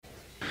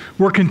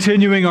We're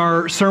continuing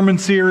our sermon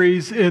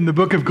series in the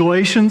book of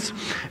Galatians.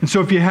 And so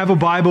if you have a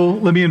Bible,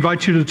 let me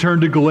invite you to turn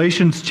to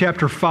Galatians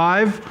chapter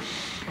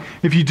 5.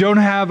 If you don't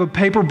have a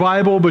paper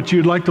Bible, but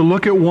you'd like to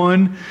look at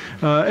one,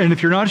 and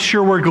if you're not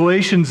sure where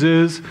Galatians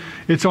is,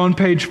 it's on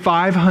page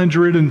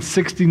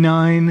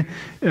 569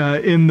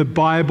 in the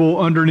Bible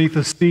underneath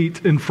a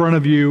seat in front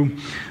of you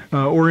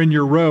or in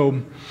your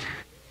row.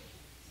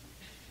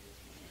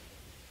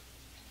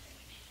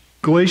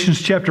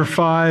 Galatians chapter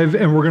 5,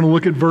 and we're going to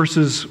look at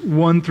verses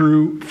 1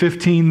 through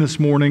 15 this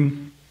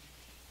morning.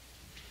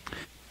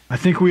 I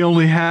think we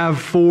only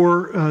have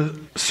 4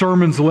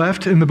 sermons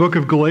left in the book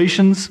of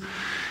Galatians,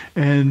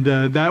 and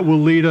that will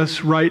lead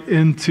us right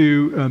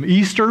into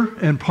Easter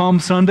and Palm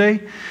Sunday.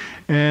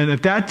 And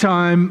at that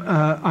time,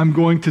 I'm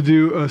going to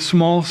do a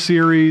small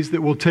series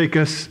that will take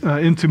us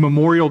into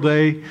Memorial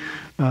Day,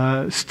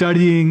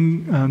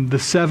 studying the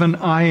 7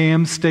 I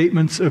am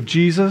statements of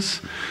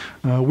Jesus.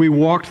 We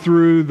walked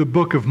through the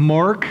book of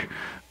Mark.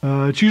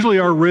 It's usually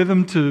our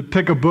rhythm to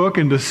pick a book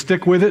and to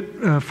stick with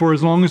it for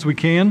as long as we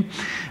can.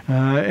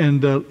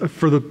 And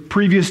for the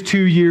previous 2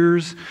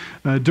 years,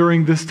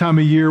 during this time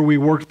of year, we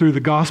worked through the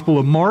Gospel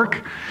of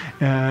Mark.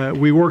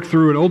 We worked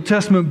through an Old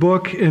Testament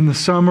book in the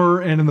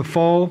summer and in the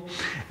fall,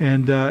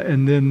 and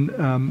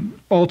then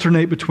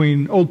alternate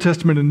between Old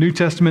Testament and New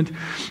Testament.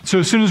 So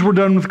as soon as we're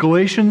done with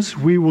Galatians,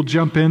 we will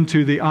jump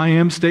into the I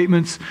am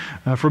statements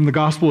from the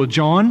Gospel of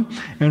John,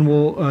 and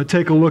we'll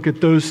take a look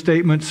at those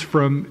statements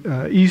from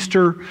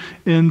Easter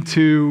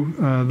into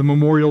the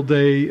Memorial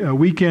Day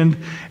weekend.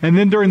 And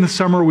then during the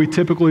summer, we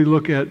typically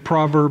look at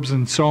Proverbs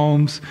and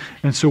Psalms,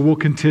 and so we'll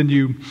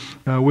continue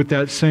with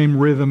that same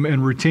rhythm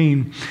and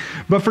routine.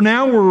 But for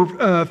now,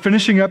 we're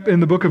finishing up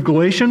in the book of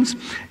Galatians,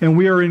 and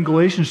we are in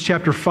Galatians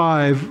chapter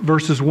 5,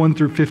 verses 1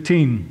 through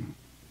 15.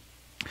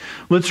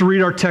 Let's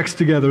read our text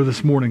together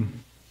this morning.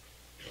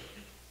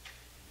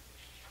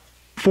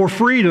 For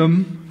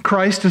freedom,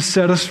 Christ has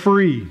set us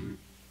free.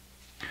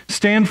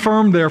 Stand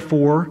firm,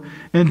 therefore,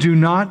 and do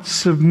not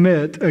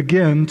submit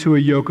again to a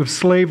yoke of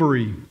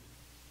slavery.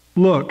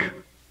 Look,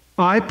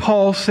 I,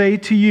 Paul, say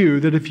to you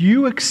that if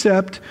you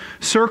accept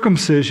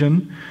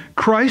circumcision,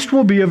 Christ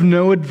will be of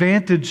no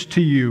advantage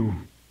to you.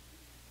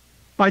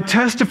 I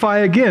testify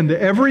again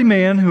to every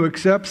man who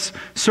accepts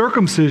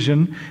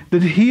circumcision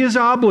that he is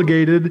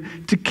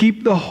obligated to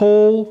keep the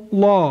whole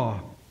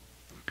law.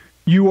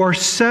 You are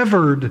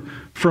severed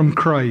from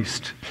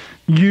Christ,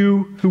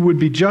 you who would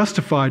be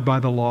justified by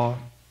the law.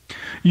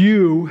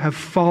 You have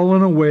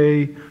fallen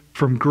away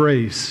from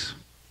grace.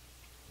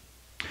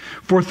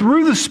 For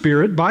through the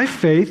Spirit, by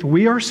faith,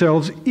 we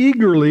ourselves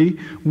eagerly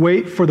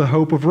wait for the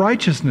hope of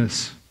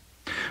righteousness.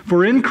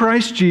 For in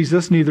Christ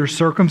Jesus, neither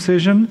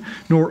circumcision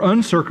nor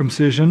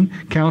uncircumcision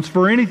counts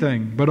for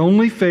anything, but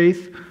only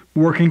faith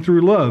working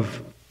through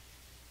love.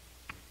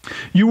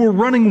 You were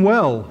running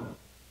well.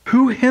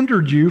 Who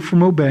hindered you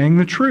from obeying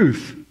the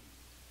truth?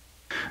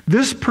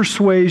 This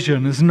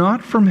persuasion is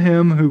not from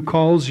him who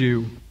calls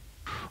you.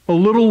 A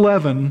little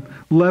leaven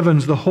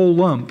leavens the whole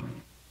lump.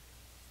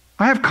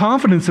 I have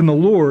confidence in the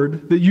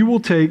Lord that you will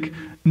take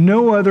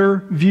no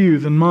other view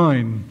than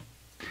mine.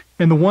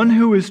 And the one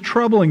who is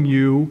troubling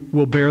you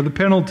will bear the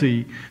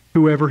penalty,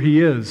 whoever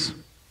he is.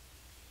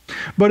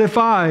 But if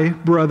I,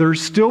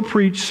 brothers, still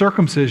preach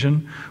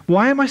circumcision,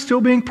 why am I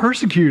still being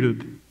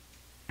persecuted?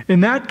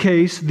 In that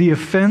case, the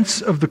offense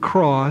of the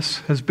cross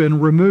has been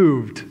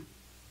removed.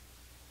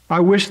 I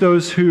wish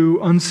those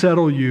who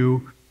unsettle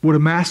you would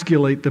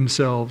emasculate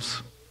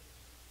themselves.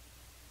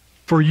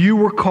 For you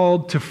were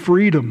called to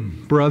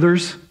freedom,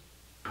 brothers.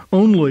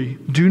 Only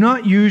do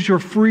not use your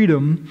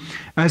freedom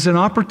as an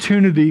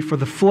opportunity for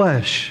the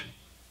flesh,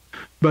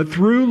 but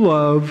through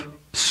love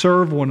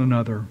serve one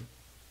another.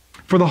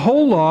 For the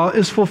whole law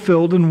is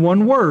fulfilled in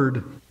one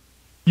word: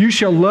 you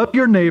shall love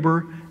your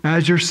neighbor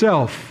as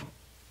yourself.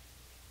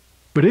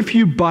 But if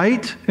you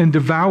bite and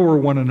devour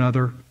one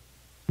another,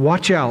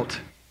 watch out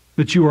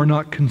that you are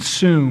not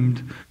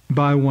consumed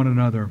by one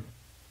another.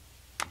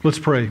 Let's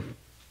pray.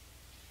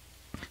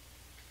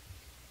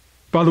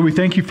 Father, we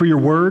thank you for your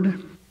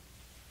word.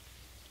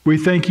 We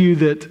thank you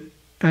that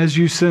as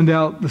you send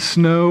out the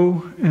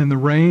snow and the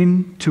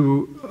rain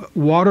to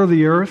water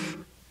the earth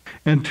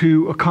and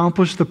to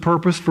accomplish the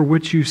purpose for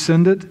which you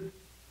send it,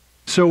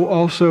 so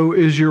also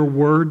is your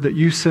word that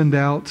you send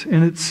out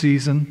in its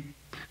season.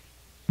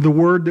 The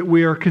word that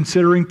we are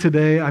considering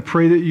today, I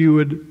pray that you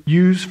would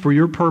use for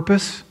your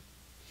purpose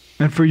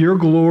and for your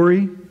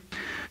glory,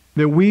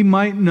 that we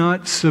might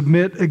not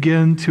submit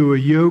again to a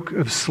yoke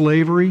of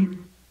slavery,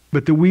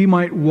 but that we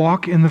might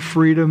walk in the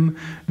freedom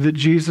that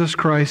Jesus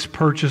Christ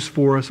purchased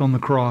for us on the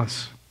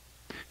cross.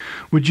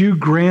 Would you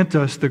grant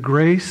us the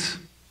grace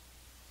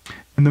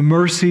and the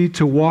mercy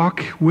to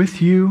walk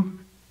with you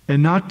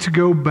and not to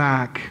go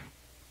back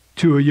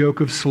to a yoke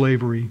of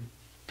slavery?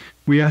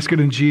 We ask it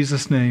in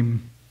Jesus'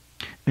 name.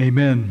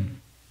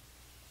 Amen.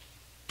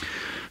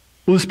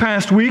 Well, this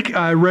past week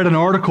I read an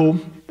article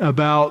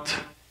about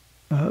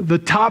the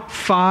top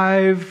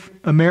 5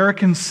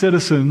 American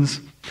citizens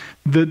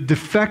that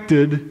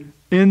defected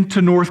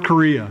into North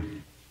Korea.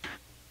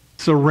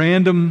 It's a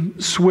random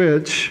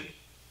switch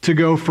to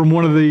go from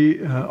one of the,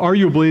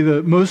 arguably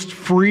the most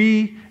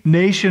free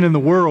nation in the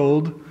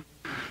world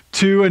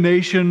to a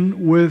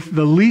nation with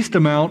the least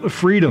amount of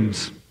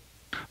freedoms.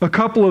 A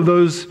couple of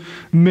those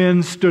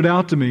men stood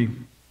out to me.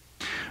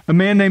 A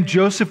man named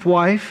Joseph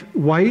White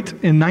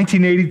in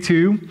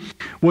 1982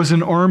 was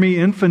an Army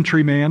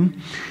infantryman,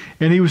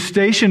 and he was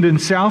stationed in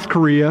South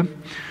Korea.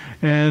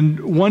 And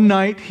one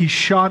night he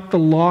shot the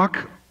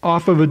lock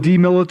off of a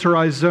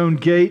demilitarized zone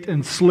gate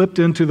and slipped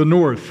into the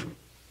north.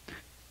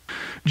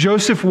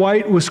 Joseph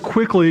White was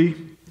quickly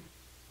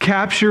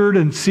captured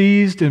and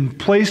seized and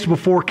placed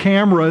before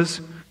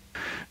cameras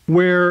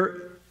where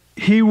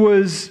he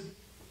was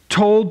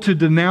told to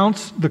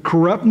denounce the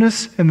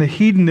corruptness and the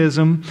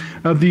hedonism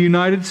of the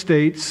United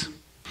States.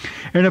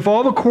 And if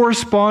all the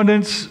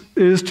correspondence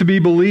is to be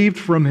believed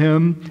from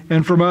him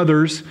and from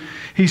others,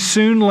 he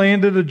soon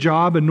landed a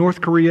job in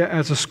North Korea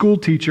as a school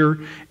teacher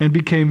and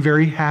became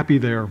very happy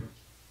there.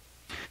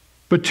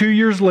 But 2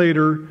 years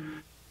later,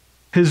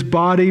 his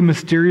body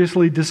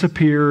mysteriously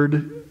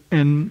disappeared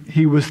and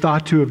he was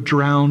thought to have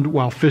drowned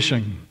while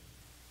fishing.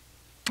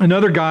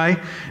 Another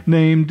guy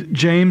named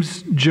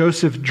James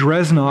Joseph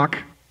Dresnock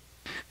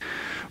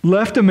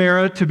left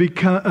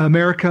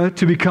America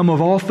to become,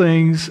 of all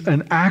things,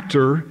 an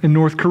actor in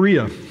North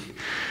Korea.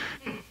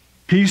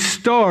 He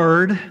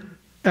starred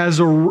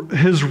as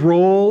his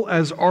role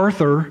as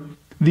Arthur,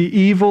 the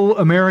evil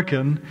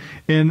American,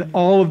 in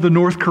all of the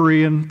North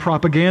Korean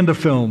propaganda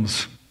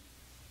films.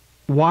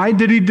 Why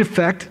did he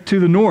defect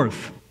to the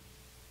North?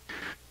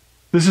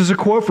 This is a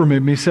quote from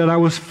him. He said, "I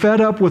was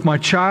fed up with my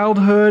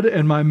childhood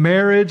and my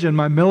marriage and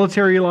my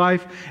military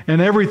life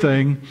and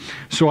everything,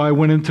 so I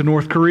went into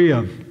North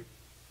Korea."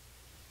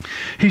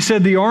 He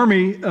said the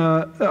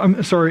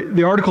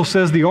article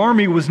says the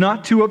Army was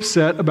not too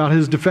upset about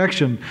his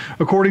defection.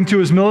 According to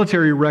his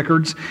military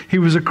records, he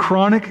was a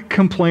chronic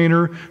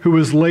complainer who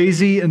was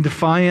lazy and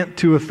defiant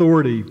to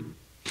authority.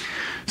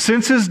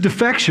 Since his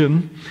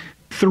defection,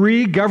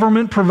 3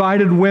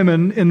 government-provided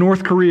women in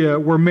North Korea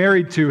were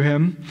married to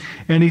him,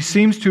 and he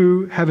seems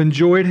to have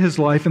enjoyed his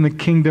life in the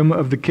kingdom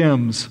of the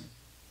Kims.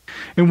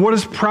 And what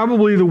is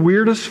probably the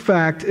weirdest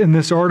fact in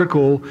this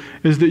article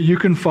is that you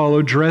can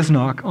follow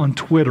Dresnock on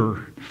Twitter.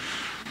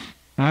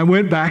 I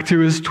went back to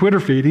his Twitter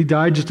feed. He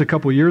died just a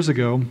couple years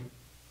ago.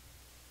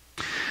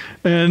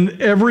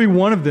 And every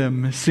one of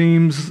them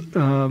seems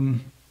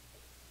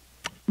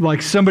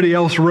like somebody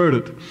else wrote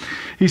it.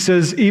 He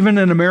says, "Even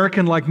an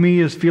American like me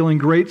is feeling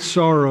great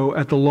sorrow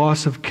at the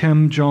loss of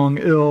Kim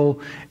Jong-il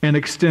and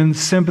extends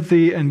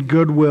sympathy and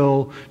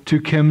goodwill to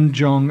Kim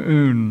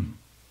Jong-un."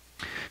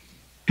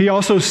 He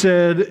also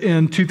said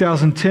in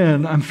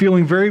 2010, "I'm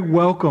feeling very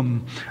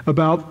welcome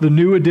about the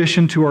new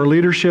addition to our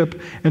leadership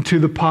and to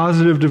the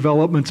positive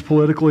developments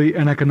politically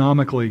and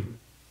economically."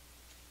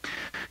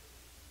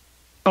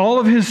 All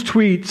of his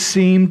tweets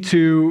seem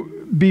to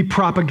be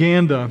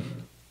propaganda.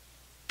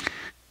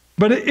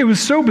 But it was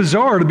so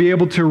bizarre to be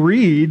able to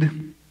read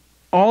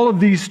all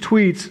of these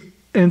tweets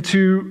and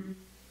to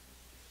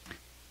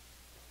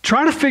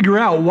try to figure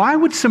out, why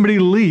would somebody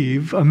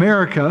leave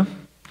America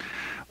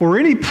or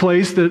any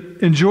place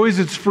that enjoys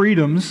its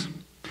freedoms,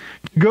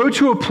 go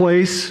to a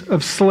place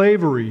of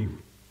slavery?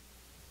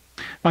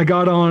 I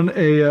got on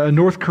a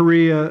North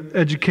Korea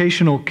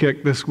educational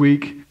kick this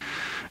week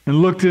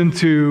and looked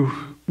into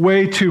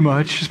way too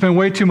much, spent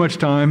way too much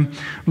time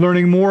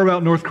learning more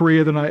about North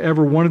Korea than I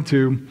ever wanted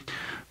to.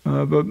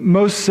 But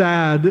most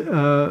sad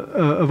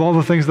of all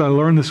the things that I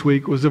learned this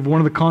week was of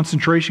one of the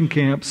concentration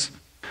camps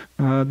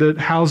that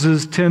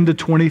houses 10 to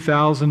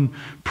 20,000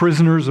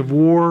 prisoners of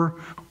war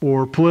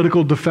or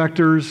political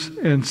defectors,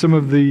 and some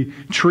of the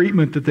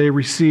treatment that they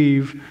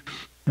receive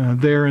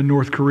there in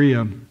North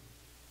Korea.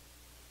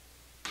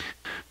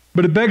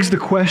 But it begs the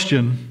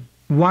question,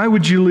 why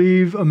would you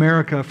leave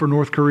America for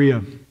North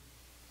Korea?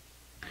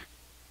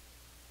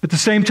 At the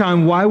same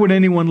time, why would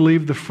anyone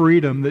leave the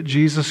freedom that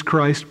Jesus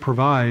Christ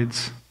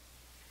provides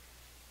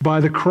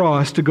by the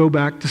cross to go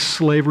back to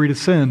slavery to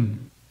sin?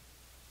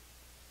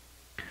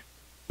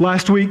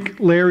 Last week,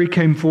 Larry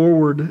came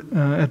forward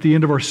at the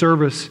end of our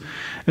service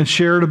and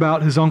shared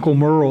about his Uncle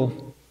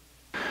Merle,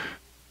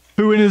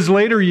 who in his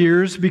later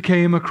years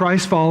became a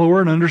Christ follower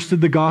and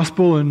understood the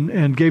gospel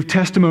and gave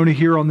testimony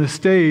here on this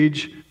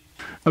stage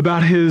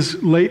about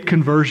his late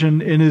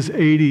conversion in his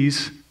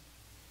 80s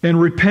and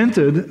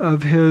repented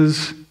of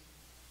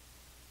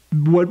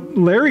what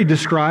Larry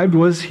described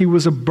was he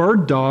was a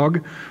bird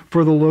dog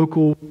for the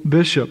local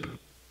bishop,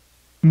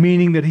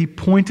 meaning that he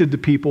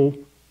pointed people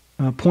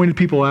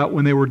out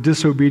when they were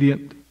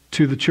disobedient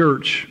to the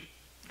church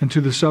and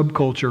to the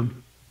subculture.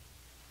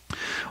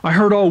 I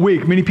heard all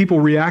week many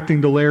people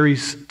reacting to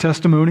Larry's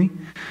testimony,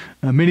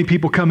 many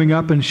people coming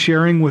up and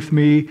sharing with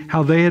me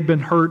how they had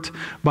been hurt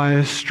by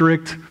a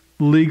strict,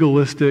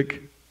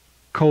 legalistic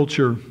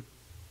culture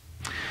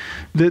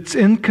that's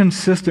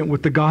inconsistent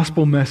with the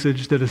gospel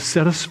message that has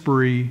set us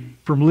free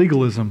from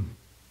legalism.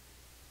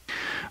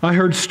 I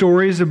heard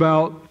stories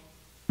about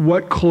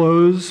what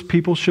clothes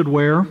people should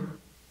wear,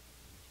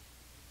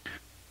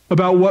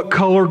 about what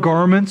color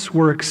garments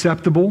were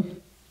acceptable,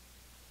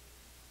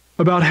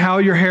 about how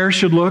your hair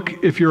should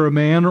look if you're a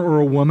man or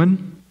a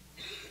woman,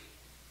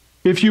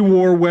 if you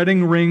wore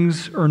wedding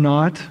rings or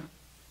not,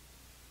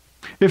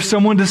 if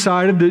someone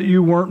decided that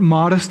you weren't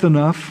modest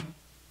enough,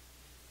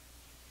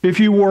 if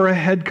you wore a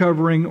head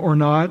covering or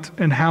not,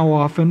 and how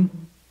often,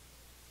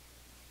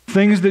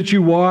 things that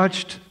you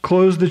watched,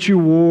 clothes that you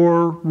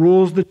wore,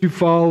 rules that you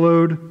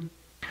followed.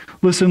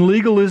 Listen,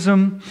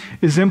 legalism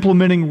is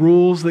implementing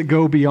rules that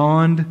go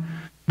beyond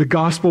the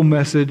gospel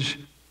message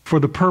for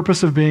the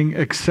purpose of being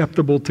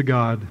acceptable to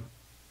God.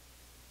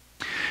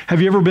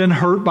 Have you ever been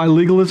hurt by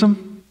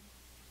legalism?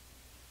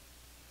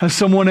 Has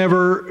someone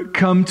ever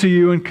come to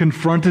you and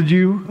confronted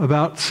you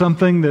about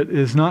something that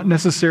is not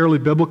necessarily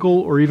biblical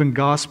or even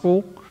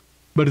gospel,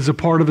 but is a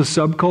part of a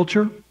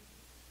subculture?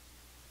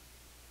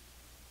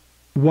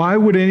 Why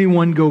would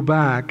anyone go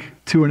back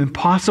to an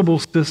impossible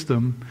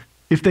system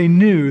if they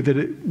knew that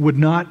it would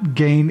not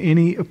gain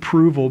any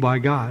approval by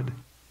God?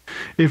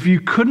 If you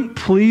couldn't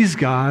please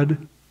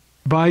God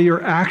by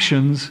your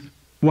actions,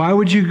 why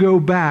would you go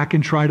back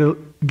and try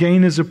to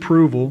gain His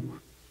approval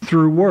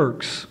through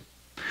works?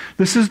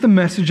 This is the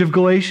message of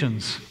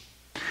Galatians.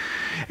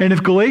 And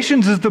if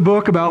Galatians is the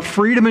book about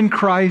freedom in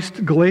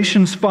Christ,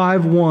 Galatians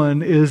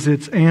 5:1 is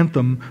its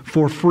anthem.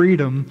 For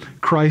freedom,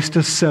 Christ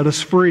has set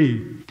us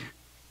free.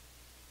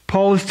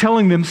 Paul is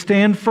telling them,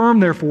 stand firm,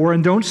 therefore,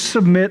 and don't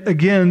submit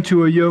again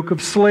to a yoke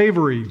of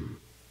slavery.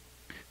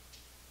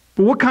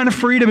 But what kind of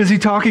freedom is he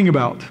talking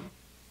about?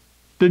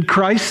 Did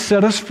Christ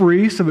set us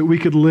free so that we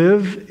could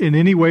live in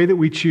any way that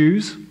we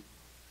choose?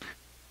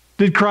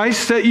 Did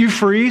Christ set you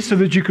free so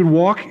that you could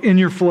walk in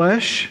your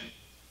flesh?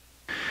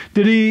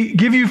 Did He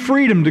give you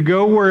freedom to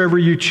go wherever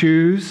you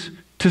choose,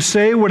 to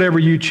say whatever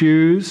you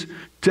choose,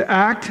 to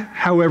act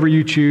however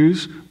you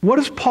choose? What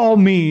does Paul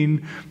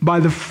mean by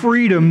the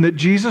freedom that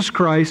Jesus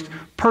Christ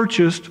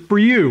purchased for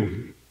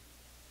you?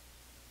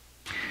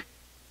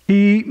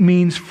 He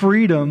means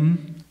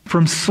freedom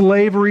from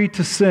slavery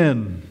to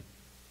sin.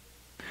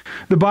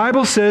 The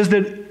Bible says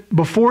that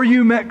before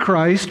you met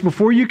Christ,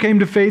 before you came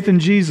to faith in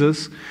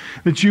Jesus,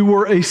 that you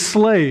were a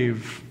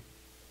slave.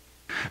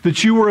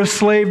 That you were a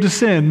slave to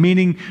sin,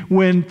 meaning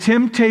when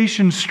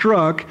temptation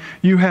struck,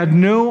 you had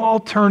no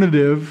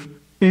alternative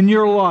in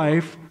your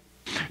life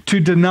to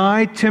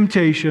deny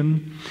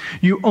temptation.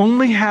 You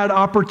only had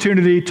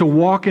opportunity to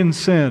walk in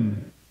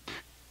sin.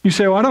 You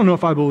say, well, I don't know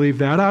if I believe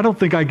that. I don't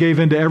think I gave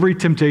in to every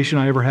temptation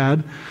I ever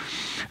had.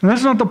 And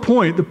that's not the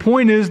point. The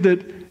point is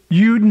that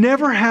you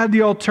never had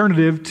the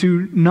alternative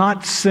to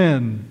not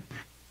sin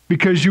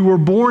because you were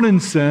born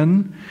in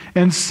sin,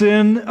 and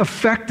sin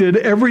affected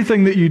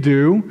everything that you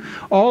do,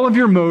 all of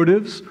your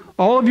motives,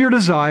 all of your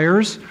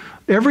desires,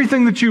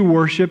 everything that you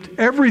worshiped,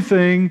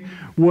 everything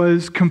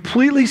was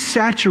completely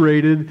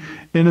saturated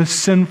in a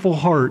sinful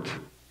heart.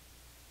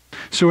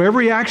 So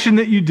every action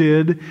that you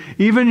did,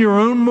 even your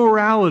own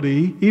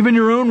morality, even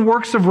your own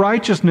works of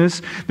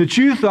righteousness that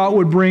you thought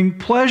would bring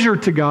pleasure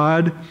to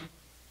God,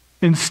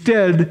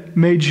 instead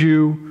made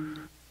you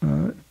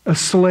a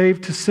slave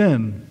to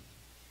sin.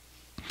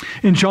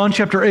 In John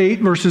chapter 8,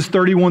 verses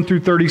 31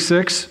 through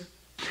 36,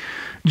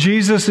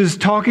 Jesus is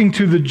talking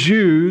to the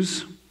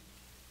Jews,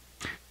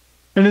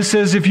 and it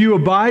says, if you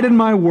abide in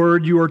my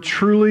word, you are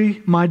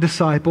truly my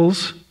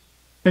disciples,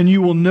 and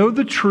you will know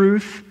the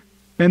truth,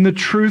 and the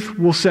truth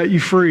will set you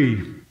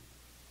free.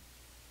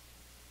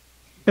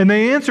 And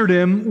they answered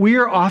him, we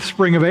are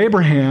offspring of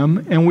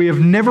Abraham, and we have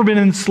never been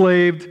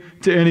enslaved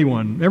to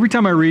anyone. Every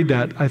time I read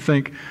that, I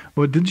think,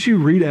 well, didn't you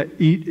read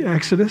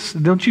Exodus?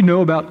 Don't you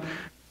know about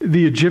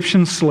the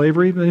Egyptian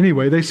slavery? But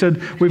anyway, they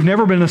said, we've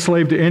never been a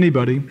slave to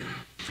anybody.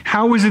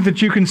 How is it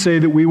that you can say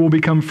that we will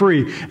become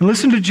free? And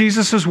listen to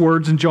Jesus'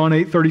 words in John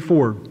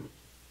 8:34.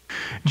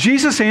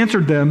 Jesus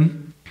answered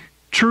them,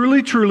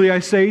 truly, truly, I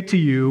say to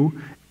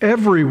you,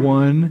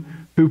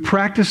 everyone who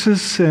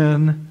practices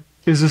sin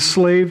is a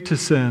slave to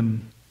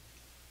sin.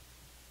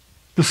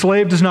 The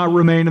slave does not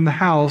remain in the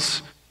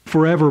house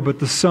forever, but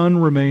the Son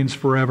remains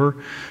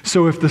forever.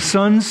 So if the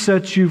Son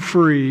sets you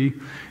free,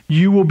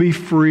 you will be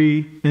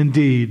free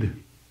indeed.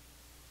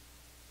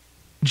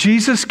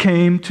 Jesus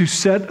came to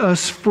set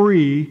us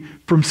free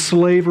from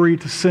slavery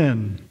to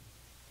sin.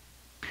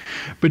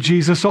 But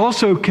Jesus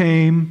also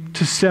came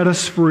to set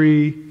us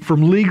free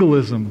from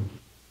legalism.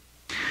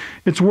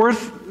 It's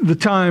worth the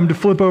time to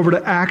flip over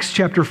to Acts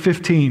chapter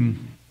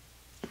 15.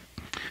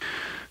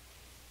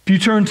 If you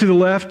turn to the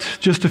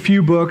left just a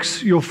few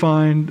books, you'll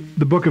find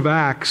the book of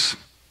Acts.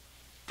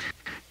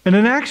 And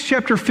in Acts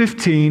chapter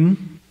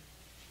 15,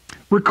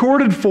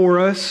 recorded for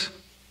us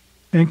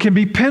and can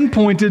be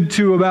pinpointed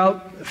to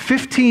about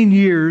 15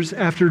 years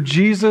after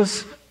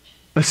Jesus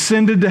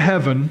ascended to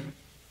heaven,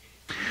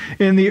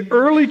 in the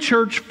early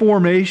church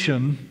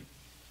formation,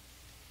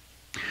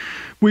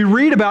 we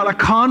read about a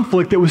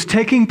conflict that was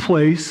taking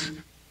place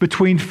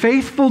between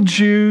faithful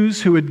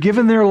Jews who had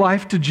given their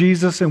life to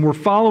Jesus and were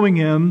following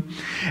him,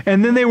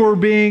 and then they were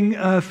being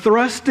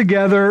thrust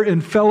together in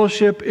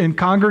fellowship in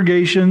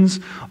congregations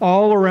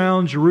all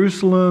around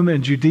Jerusalem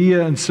and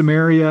Judea and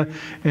Samaria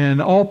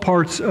and all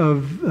parts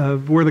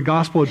of where the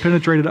gospel had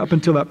penetrated up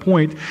until that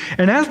point.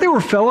 And as they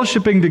were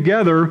fellowshipping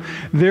together,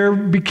 there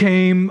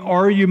became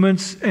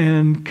arguments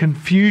and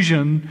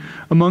confusion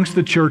amongst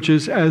the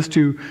churches as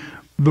to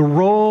the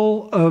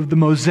role of the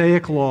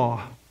Mosaic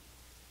law.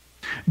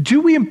 Do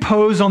we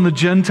impose on the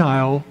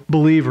Gentile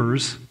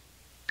believers?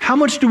 How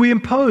much do we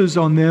impose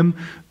on them?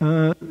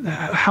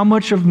 How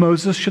much of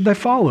Moses should they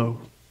follow?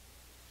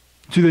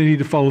 Do they need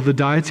to follow the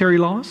dietary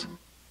laws?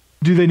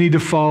 Do they need to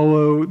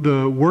follow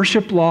the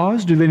worship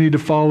laws? Do they need to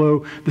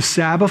follow the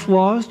Sabbath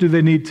laws? Do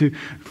they need to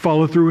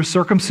follow through with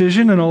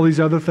circumcision and all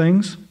these other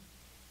things?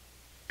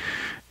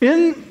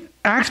 In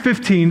Acts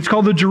 15, it's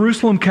called the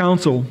Jerusalem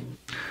Council,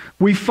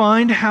 we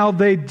find how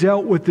they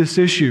dealt with this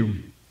issue.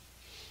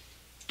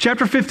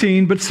 Chapter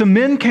 15, but some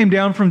men came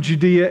down from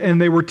Judea,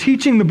 and they were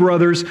teaching the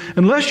brothers,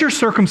 unless you're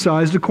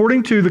circumcised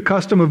according to the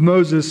custom of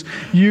Moses,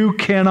 you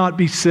cannot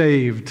be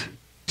saved.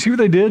 See what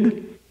they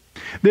did?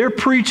 They're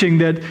preaching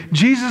that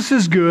Jesus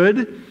is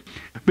good,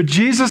 but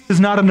Jesus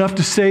is not enough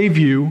to save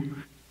you.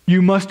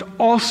 You must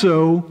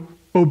also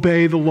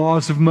obey the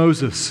laws of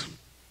Moses.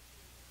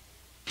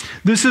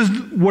 This is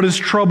what has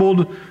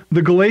troubled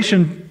the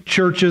Galatian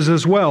churches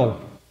as well.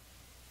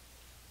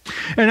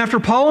 And after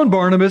Paul and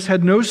Barnabas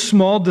had no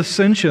small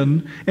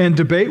dissension and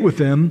debate with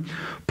them,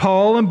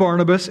 Paul and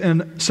Barnabas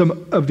and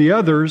some of the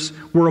others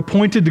were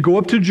appointed to go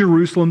up to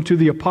Jerusalem to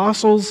the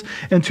apostles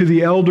and to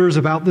the elders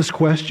about this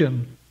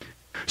question.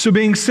 So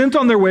being sent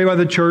on their way by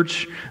the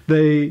church,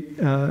 they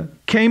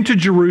came to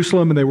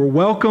Jerusalem and they were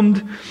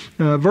welcomed.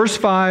 Verse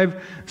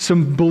 5,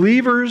 some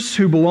believers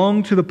who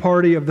belonged to the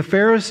party of the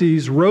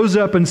Pharisees rose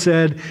up and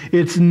said,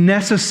 it's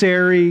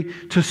necessary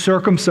to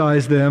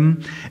circumcise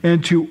them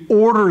and to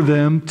order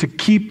them to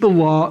keep the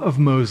law of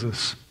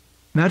Moses.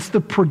 And that's the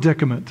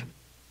predicament.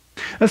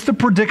 That's the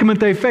predicament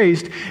they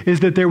faced, is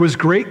that there was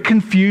great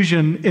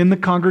confusion in the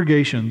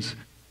congregations.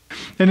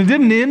 And it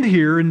didn't end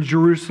here in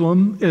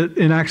Jerusalem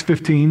in Acts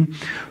 15.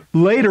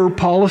 Later,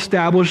 Paul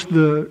established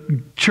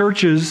the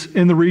churches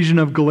in the region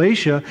of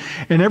Galatia,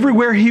 and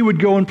everywhere he would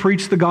go and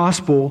preach the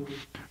gospel,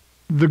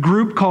 the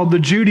group called the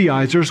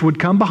Judaizers would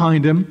come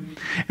behind him,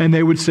 and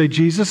they would say,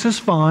 Jesus is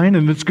fine,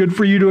 and it's good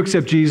for you to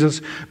accept Jesus,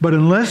 but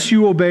unless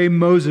you obey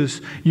Moses,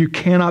 you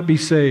cannot be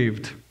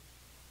saved.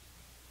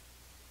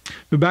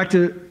 But back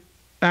to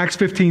Acts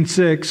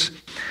 15:6,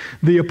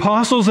 the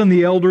apostles and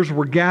the elders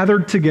were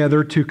gathered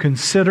together to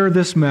consider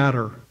this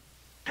matter.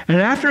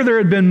 And after there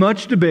had been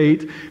much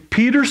debate,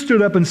 Peter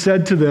stood up and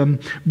said to them,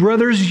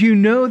 brothers, you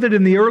know that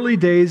in the early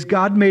days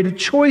God made a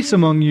choice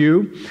among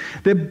you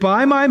that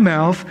by my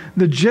mouth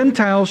the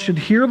Gentiles should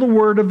hear the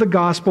word of the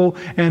gospel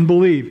and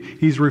believe.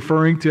 He's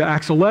referring to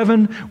Acts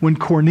 11 when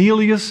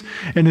Cornelius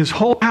and his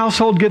whole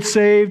household get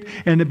saved,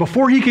 and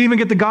before he can even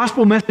get the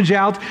gospel message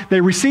out,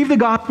 they receive the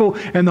gospel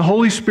and the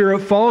Holy Spirit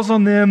falls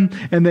on them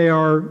and they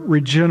are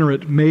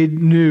regenerate, made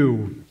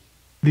new,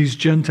 these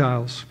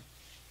Gentiles.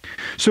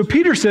 So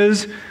Peter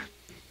says,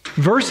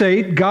 verse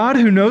 8, God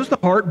who knows the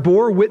heart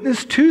bore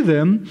witness to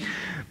them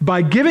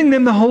by giving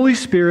them the Holy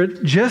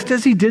Spirit just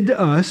as he did to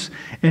us,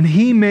 and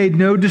he made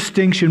no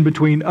distinction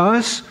between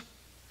us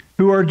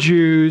who are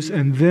Jews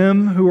and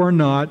them who are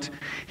not.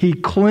 He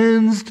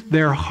cleansed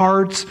their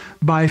hearts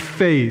by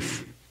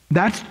faith.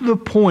 That's the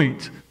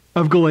point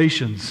of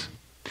Galatians,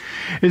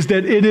 is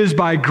that it is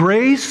by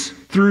grace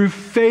through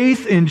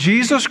faith in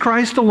Jesus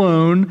Christ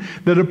alone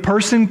that a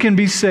person can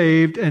be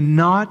saved, and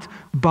not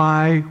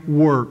by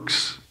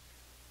works.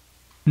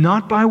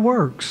 Not by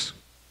works.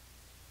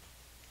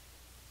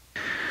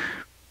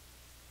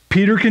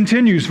 Peter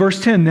continues,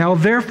 verse 10, now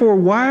therefore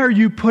why are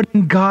you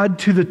putting God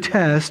to the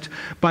test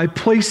by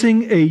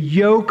placing a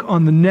yoke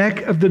on the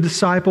neck of the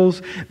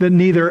disciples that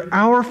neither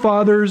our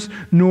fathers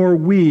nor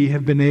we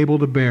have been able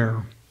to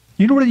bear?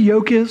 You know what a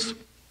yoke is?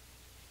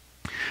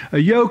 A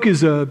yoke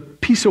is a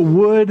piece of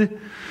wood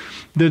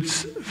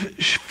that's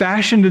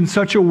fashioned in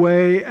such a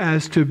way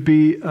as to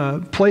be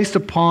placed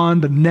upon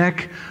the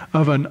neck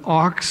of an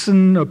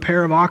oxen, a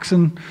pair of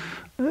oxen.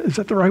 Is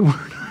that the right word?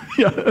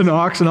 Yeah, an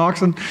oxen.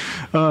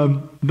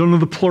 Don't know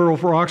the plural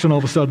for oxen all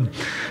of a sudden.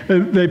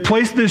 They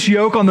placed this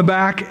yoke on the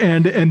back,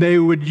 and they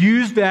would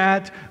use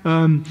that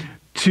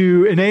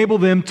to enable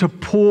them to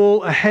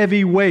pull a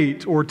heavy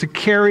weight or to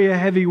carry a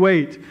heavy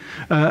weight.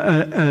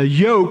 A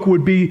yoke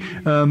would be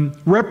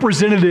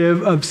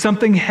representative of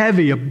something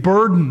heavy, a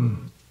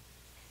burden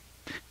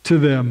to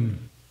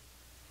them.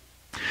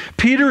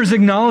 Peter is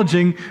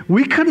acknowledging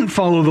we couldn't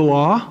follow the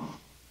law,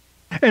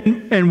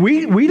 and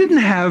we didn't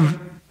have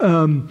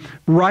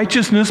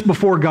righteousness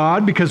before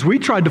God because we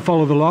tried to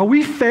follow the law.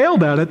 We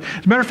failed at it.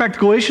 As a matter of fact,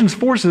 Galatians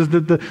 4 says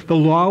that the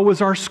law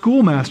was our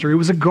schoolmaster. It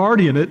was a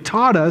guardian. It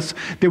taught us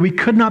that we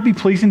could not be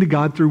pleasing to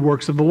God through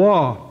works of the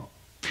law.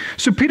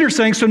 So Peter's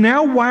saying, so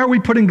now why are we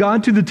putting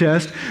God to the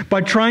test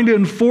by trying to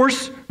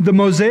enforce the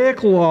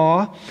Mosaic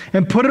law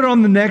and put it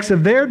on the necks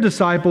of their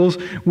disciples,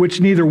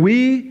 which neither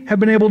we have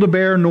been able to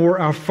bear nor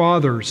our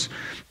fathers?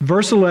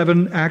 Verse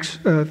 11, Acts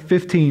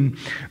 15,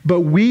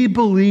 but we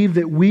believe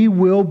that we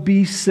will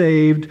be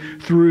saved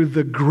through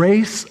the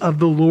grace of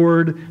the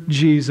Lord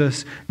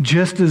Jesus,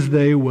 just as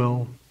they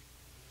will.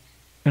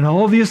 And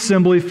all the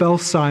assembly fell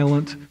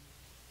silent,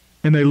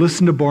 and they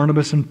listened to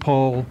Barnabas and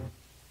Paul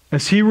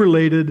as he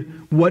related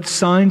what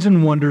signs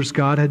and wonders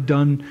God had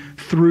done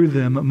through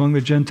them among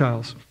the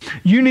Gentiles.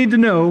 You need to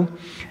know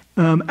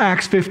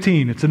Acts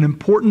 15. It's an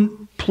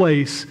important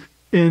place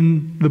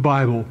in the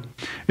Bible.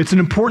 It's an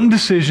important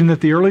decision that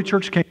the early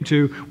church came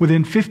to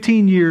within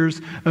 15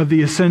 years of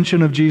the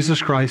ascension of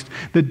Jesus Christ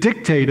that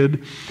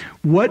dictated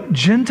what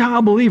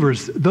Gentile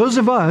believers, those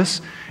of us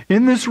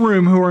in this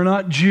room who are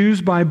not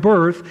Jews by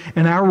birth,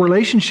 and our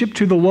relationship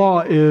to the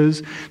law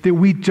is that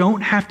we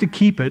don't have to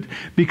keep it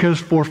because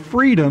for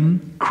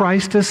freedom,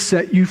 Christ has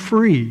set you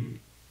free.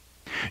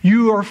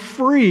 You are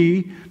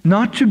free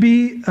not to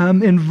be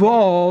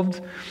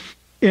involved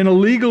in a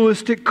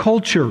legalistic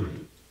culture.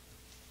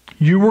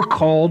 You were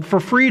called for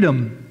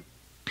freedom.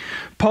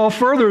 Paul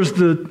furthers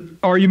the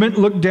argument.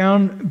 Look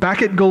down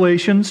back at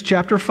Galatians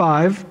chapter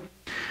 5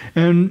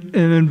 and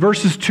in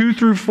verses 2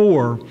 through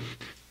 4.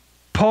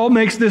 Paul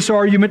makes this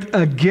argument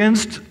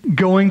against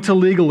going to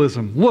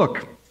legalism.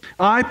 Look,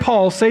 I,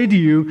 Paul, say to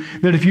you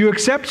that if you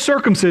accept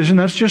circumcision,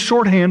 that's just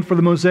shorthand for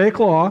the Mosaic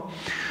law,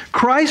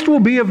 Christ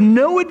will be of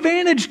no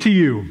advantage to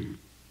you.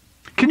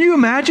 Can you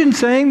imagine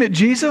saying that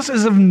Jesus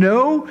is of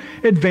no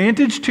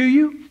advantage to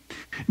you?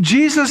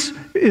 Jesus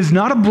is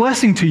not a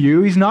blessing to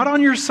you. He's not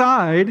on your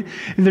side.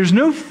 There's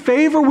no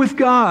favor with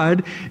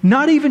God.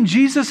 Not even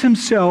Jesus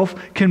himself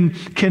can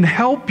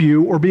help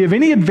you or be of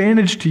any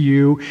advantage to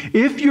you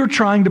if you're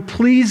trying to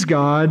please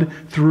God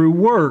through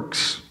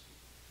works.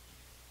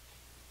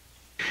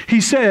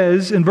 He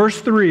says in verse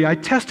 3, I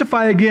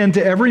testify again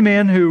to every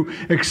man who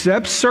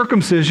accepts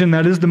circumcision,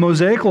 that is the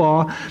Mosaic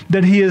law,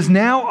 that he is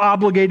now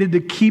obligated to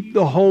keep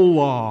the whole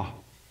law.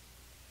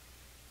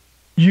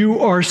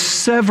 You are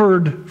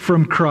severed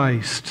from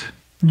Christ.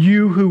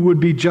 You who would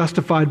be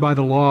justified by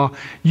the law,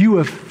 you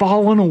have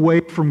fallen away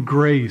from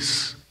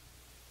grace.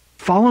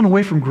 Fallen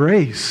away from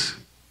grace.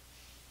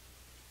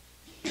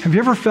 Have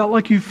you ever felt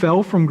like you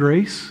fell from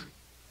grace?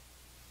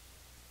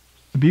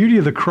 The beauty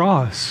of the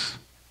cross,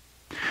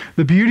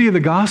 the beauty of the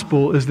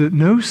gospel is that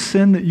no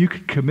sin that you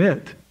could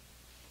commit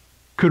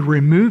could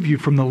remove you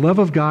from the love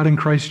of God in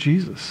Christ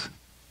Jesus.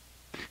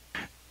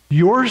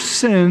 Your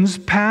sins,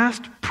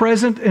 past,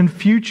 present, and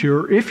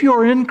future, if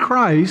you're in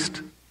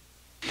Christ,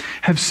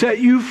 have set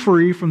you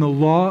free from the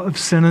law of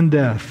sin and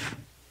death.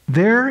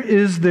 There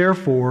is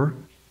therefore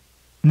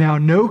now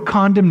no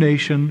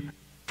condemnation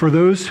for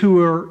those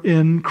who are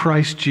in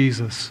Christ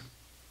Jesus.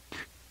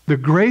 The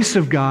grace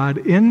of God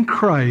in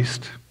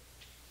Christ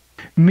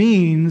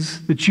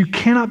means that you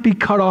cannot be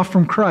cut off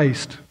from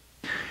Christ.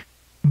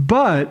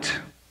 But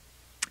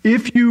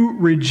if you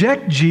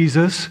reject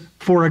Jesus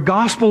for a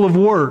gospel of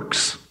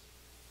works,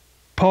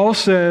 Paul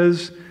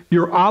says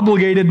you're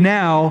obligated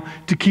now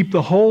to keep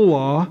the whole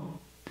law.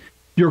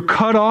 You're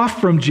cut off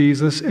from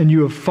Jesus and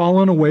you have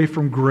fallen away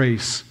from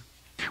grace.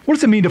 What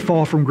does it mean to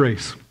fall from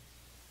grace?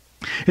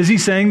 Is he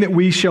saying that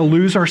we shall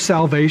lose our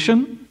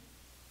salvation?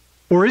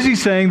 Or is he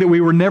saying that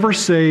we were never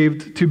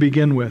saved to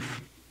begin with?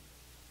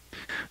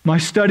 My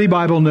study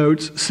Bible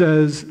notes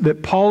says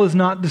that Paul is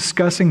not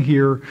discussing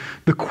here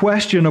the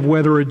question of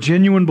whether a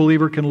genuine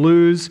believer can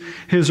lose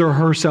his or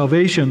her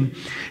salvation.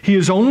 He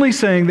is only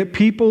saying that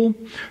people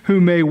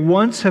who may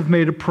once have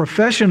made a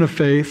profession of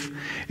faith,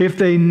 if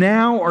they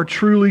now are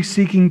truly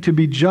seeking to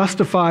be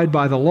justified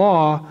by the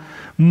law,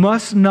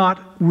 must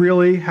not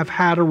really have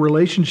had a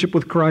relationship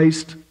with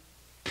Christ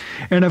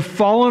and have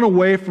fallen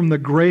away from the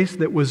grace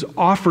that was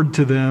offered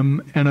to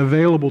them and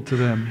available to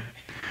them.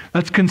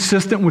 That's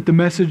consistent with the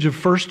message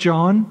of 1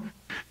 John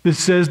that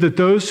says that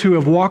those who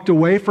have walked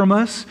away from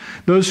us,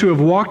 those who have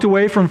walked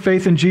away from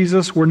faith in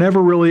Jesus, were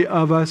never really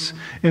of us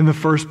in the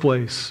first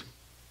place.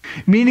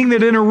 Meaning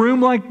that in a room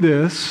like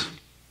this,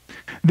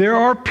 there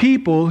are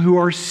people who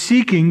are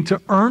seeking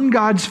to earn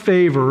God's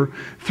favor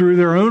through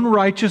their own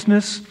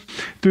righteousness,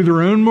 through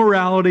their own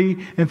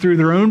morality, and through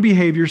their own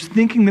behaviors,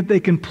 thinking that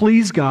they can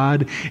please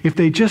God if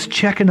they just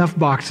check enough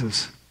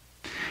boxes.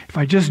 If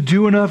I just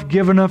do enough,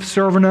 give enough,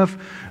 serve enough,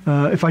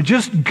 if I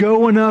just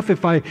go enough,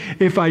 if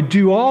I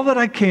do all that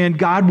I can,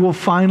 God will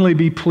finally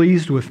be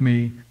pleased with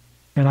me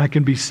and I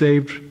can be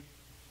saved.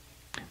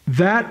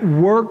 That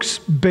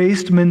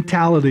works-based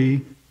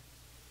mentality,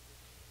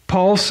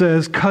 Paul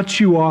says, cuts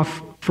you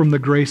off from the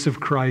grace of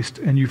Christ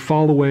and you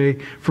fall away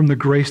from the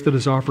grace that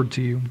is offered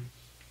to you.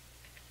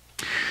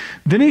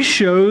 Then he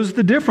shows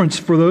the difference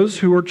for those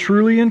who are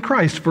truly in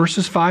Christ,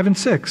 verses 5 and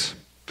 6.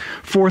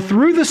 For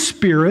through the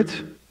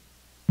Spirit,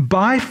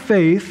 by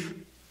faith,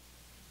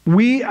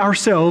 we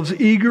ourselves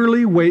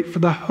eagerly wait for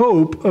the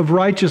hope of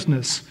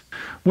righteousness.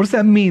 What does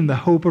that mean, the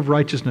hope of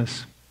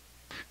righteousness?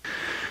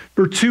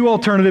 There are two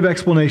alternative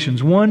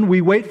explanations. One, we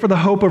wait for the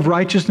hope of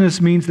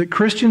righteousness means that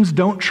Christians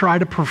don't try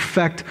to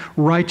perfect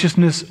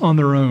righteousness on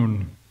their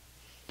own,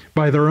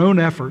 by their own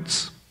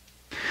efforts.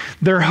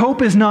 Their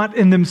hope is not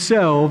in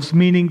themselves,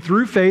 meaning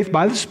through faith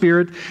by the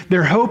Spirit.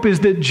 Their hope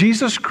is that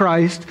Jesus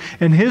Christ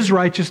and His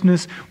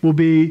righteousness will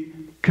be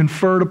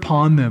conferred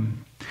upon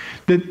them.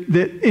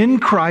 That in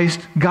Christ,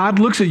 God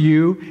looks at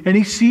you and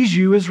He sees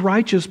you as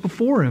righteous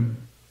before Him.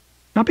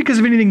 Not because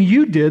of anything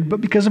you did,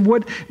 but because of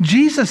what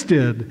Jesus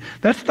did.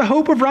 That's the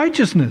hope of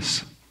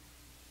righteousness.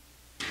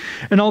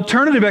 An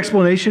alternative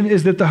explanation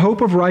is that the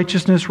hope of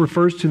righteousness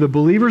refers to the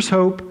believer's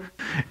hope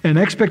and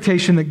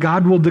expectation that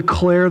God will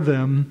declare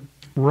them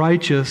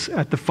righteous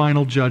at the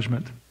final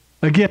judgment.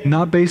 Again,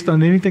 not based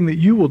on anything that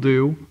you will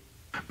do,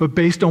 but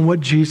based on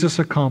what Jesus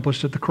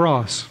accomplished at the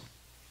cross.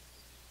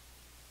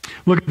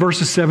 Look at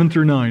verses 7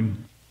 through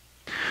 9.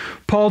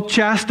 Paul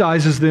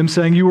chastises them,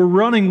 saying, "You were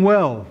running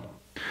well.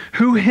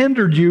 Who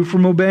hindered you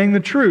from obeying the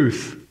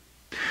truth?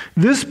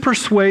 This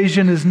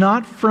persuasion is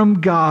not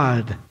from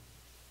God.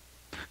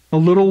 A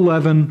little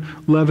leaven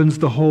leavens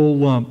the whole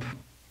lump."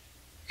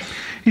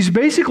 He's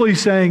basically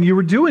saying you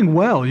were doing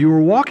well. You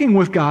were walking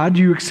with God.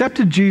 You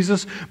accepted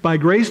Jesus by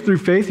grace through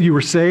faith. You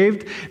were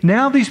saved.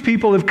 Now these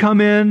people have come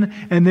in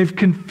and they've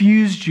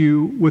confused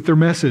you with their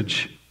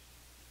message.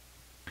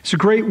 It's a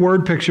great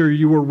word picture,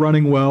 you were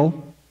running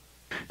well.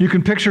 You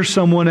can picture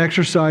someone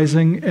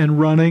exercising and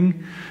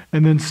running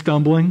and then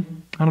stumbling.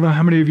 I don't know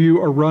how many of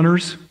you are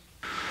runners.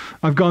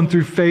 I've gone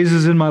through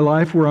phases in my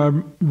life where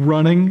I'm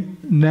running.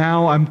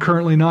 Now I'm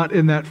currently not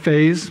in that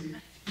phase.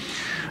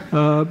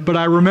 But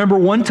I remember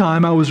one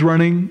time I was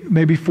running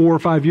maybe 4 or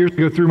 5 years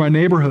ago through my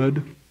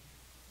neighborhood.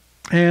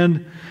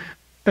 And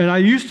I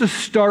used to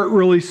start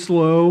really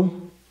slow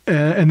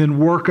and then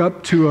work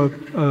up to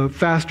a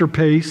faster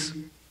pace.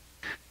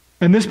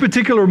 And this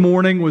particular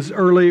morning was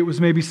early. It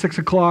was maybe 6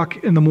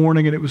 o'clock in the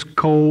morning and it was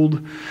cold.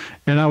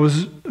 And I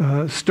was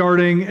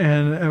starting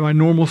at my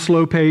normal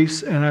slow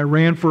pace, and I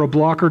ran for a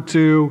block or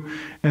two,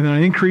 and then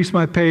I increased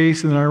my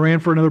pace, and then I ran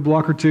for another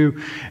block or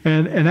two.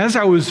 And as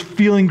I was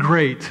feeling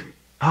great,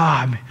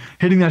 I'm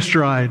hitting that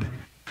stride,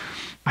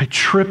 I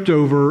tripped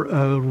over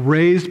a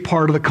raised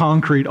part of the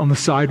concrete on the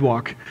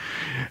sidewalk.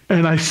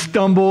 And I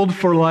stumbled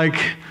for like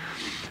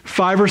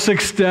 5 or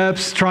 6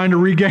 steps trying to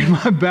regain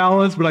my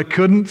balance, but I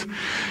couldn't.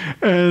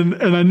 And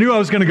I knew I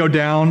was going to go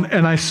down,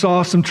 and I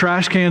saw some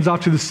trash cans off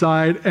to the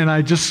side, and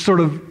I just sort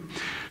of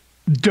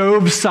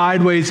dove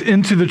sideways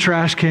into the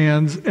trash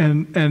cans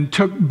and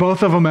took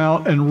both of them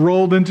out and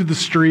rolled into the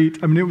street.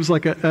 I mean, it was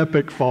like an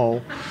epic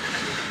fall.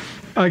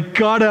 I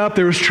got up,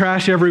 there was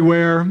trash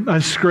everywhere. I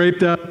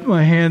scraped up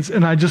my hands,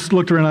 and I just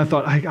looked around and I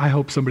thought, I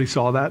hope somebody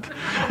saw that.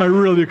 I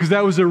really did, because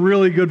that was a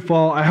really good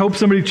fall. I hope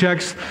somebody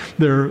checks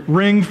their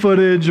ring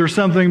footage or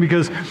something,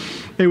 because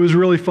it was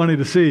really funny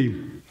to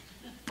see.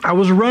 I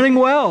was running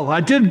well.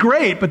 I did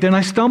great, but then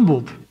I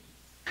stumbled.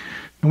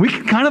 And we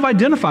can kind of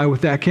identify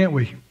with that, can't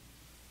we?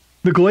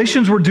 The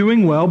Galatians were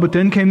doing well, but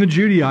then came the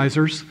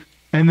Judaizers,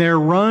 and their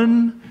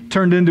run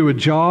turned into a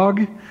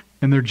jog,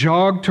 and their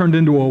jog turned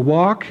into a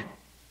walk.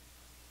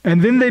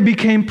 And then they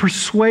became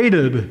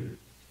persuaded,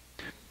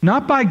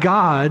 not by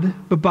God,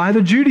 but by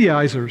the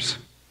Judaizers.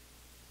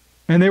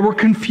 And they were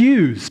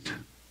confused.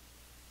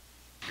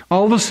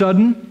 All of a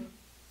sudden,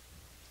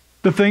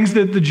 the things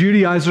that the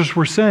Judaizers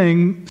were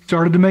saying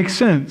started to make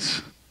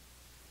sense.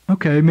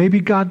 Okay,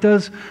 maybe God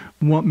does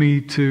want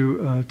me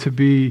to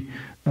be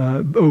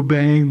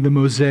obeying the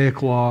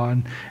Mosaic law.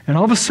 And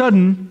all of a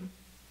sudden,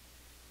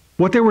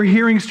 what they were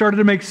hearing started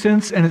to make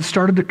sense, and it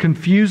started to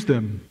confuse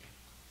them.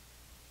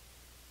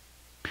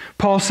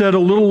 Paul said a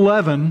little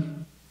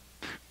leaven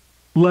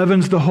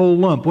leavens the whole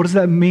lump. What does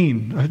that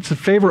mean? It's a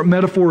favorite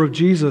metaphor of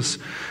Jesus,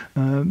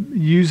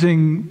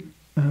 using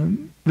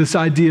this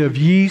idea of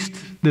yeast,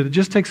 that it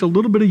just takes a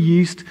little bit of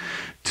yeast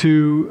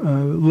to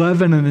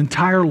leaven an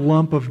entire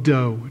lump of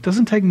dough. It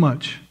doesn't take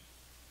much.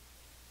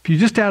 If you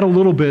just add a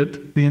little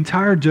bit, the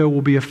entire dough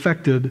will be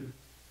affected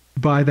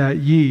by that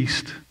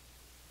yeast.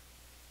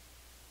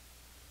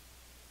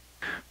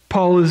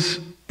 Paul is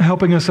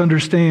helping us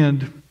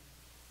understand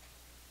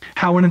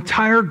how an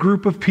entire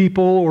group of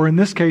people, or in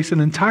this case, an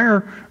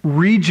entire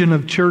region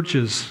of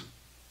churches,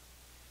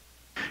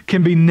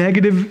 can be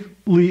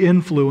negatively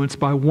influenced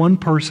by one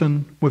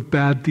person with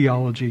bad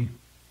theology.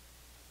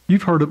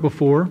 You've heard it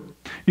before.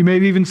 You may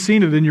have even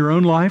seen it in your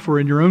own life, or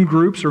in your own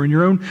groups, or in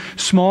your own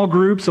small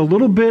groups. A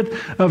little bit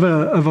of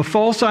a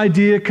false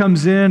idea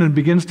comes in and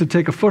begins to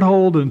take a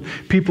foothold, and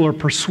people are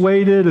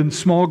persuaded, and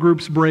small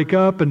groups break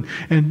up,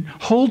 and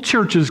whole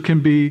churches can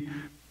be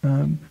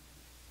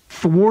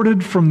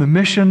thwarted from the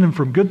mission and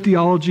from good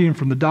theology and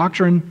from the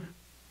doctrine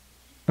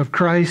of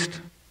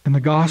Christ and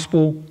the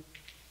gospel,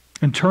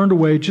 and turned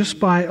away just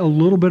by a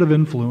little bit of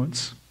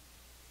influence.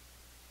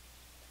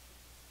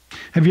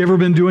 Have you ever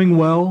been doing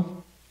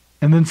well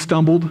and then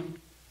stumbled?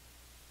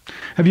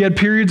 Have you had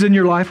periods in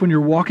your life when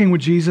you're walking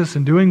with Jesus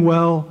and doing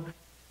well,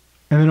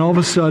 and then all of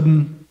a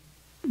sudden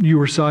you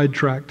were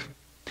sidetracked?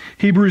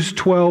 Hebrews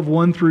 12,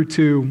 1 through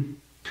 2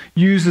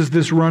 uses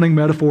this running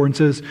metaphor and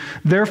says,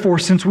 "Therefore,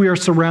 since we are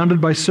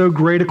surrounded by so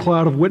great a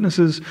cloud of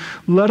witnesses,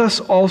 let us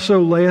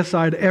also lay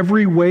aside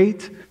every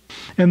weight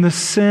and the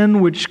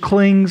sin which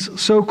clings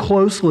so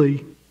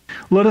closely.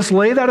 Let us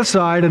lay that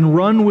aside and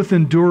run with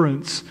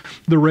endurance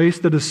the race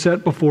that is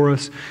set before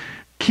us,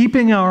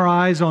 keeping our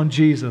eyes on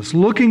Jesus,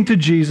 looking to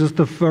Jesus,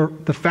 the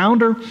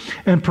founder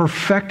and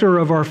perfecter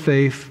of our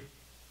faith,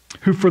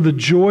 who for the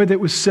joy that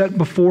was set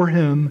before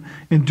him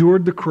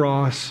endured the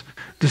cross,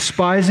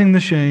 despising the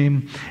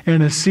shame,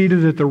 and is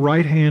seated at the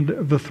right hand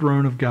of the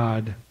throne of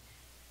God."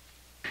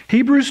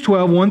 Hebrews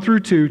 12, 1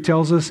 through 2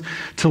 tells us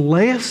to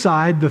lay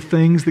aside the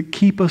things that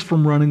keep us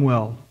from running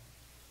well.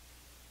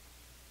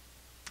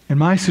 In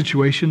my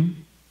situation,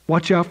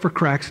 watch out for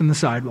cracks in the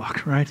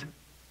sidewalk, right?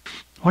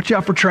 Watch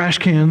out for trash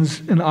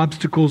cans and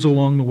obstacles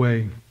along the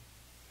way.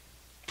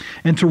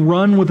 And to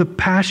run with a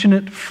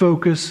passionate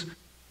focus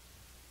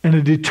and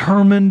a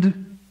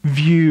determined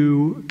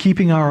view,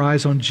 keeping our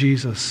eyes on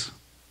Jesus.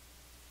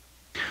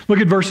 Look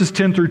at verses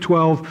 10 through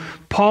 12.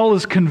 Paul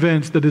is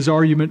convinced that his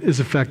argument is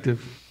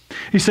effective.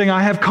 He's saying,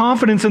 "I have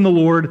confidence in the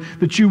Lord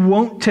that you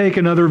won't take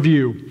another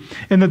view,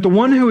 and that the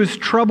one who is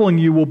troubling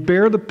you will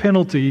bear the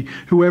penalty,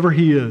 whoever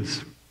he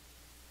is.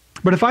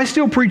 But if I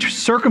still preach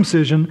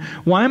circumcision,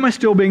 why am I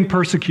still being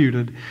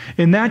persecuted?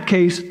 In that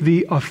case,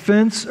 the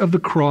offense of the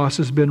cross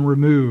has been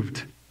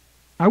removed.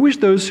 I wish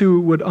those who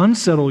would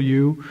unsettle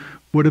you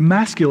would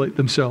emasculate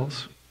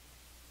themselves."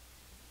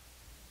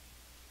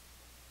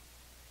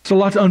 It's a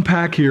lot to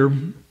unpack here.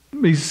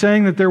 He's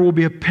saying that there will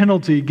be a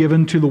penalty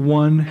given to the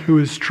one who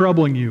is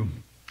troubling you.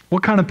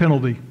 What kind of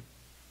penalty?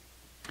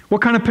 What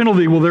kind of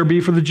penalty will there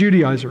be for the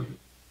Judaizer?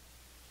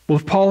 Well,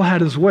 if Paul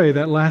had his way,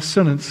 that last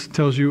sentence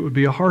tells you it would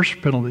be a harsh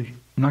penalty.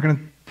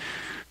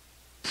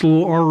 It's a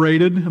little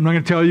R-rated. I'm not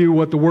going to tell you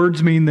what the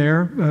words mean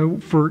there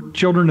for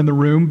children in the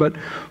room, but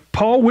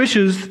Paul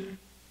wishes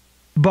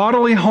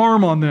bodily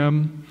harm on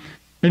them,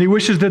 and he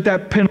wishes that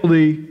that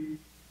penalty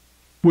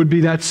would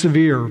be that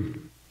severe.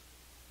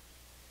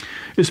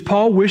 Is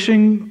Paul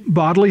wishing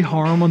bodily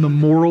harm on the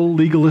moral,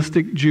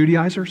 legalistic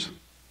Judaizers?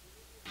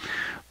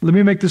 Let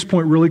me make this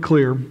point really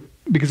clear,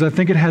 because I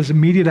think it has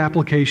immediate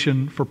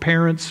application for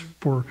parents,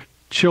 for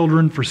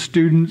children, for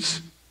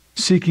students,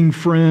 seeking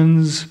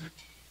friends,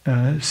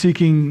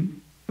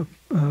 seeking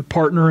a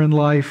partner in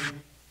life,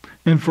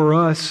 and for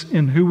us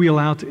in who we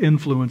allow to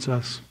influence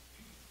us.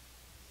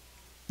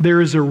 There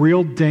is a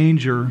real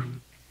danger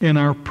in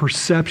our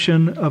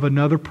perception of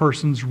another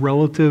person's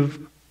relative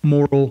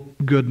moral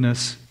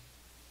goodness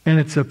and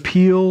its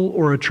appeal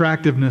or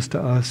attractiveness to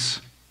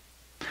us,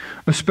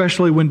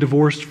 especially when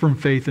divorced from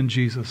faith in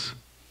Jesus.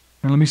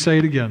 And let me say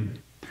it again.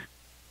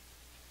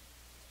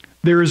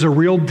 There is a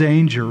real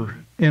danger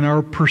in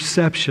our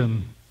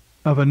perception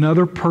of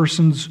another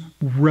person's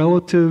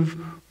relative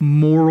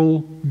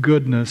moral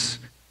goodness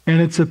and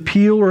its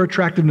appeal or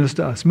attractiveness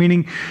to us.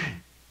 Meaning,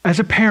 as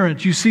a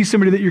parent, you see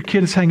somebody that your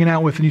kid is hanging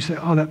out with and you say,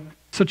 "Oh, that's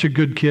such a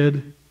good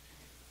kid."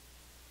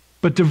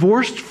 But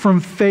divorced from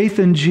faith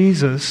in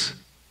Jesus,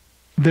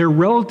 their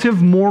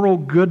relative moral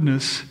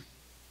goodness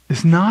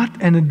is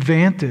not an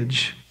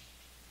advantage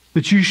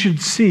that you should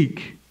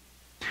seek.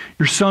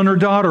 Your son or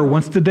daughter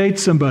wants to date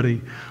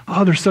somebody.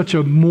 "Oh, they're such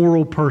a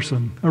moral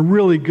person, a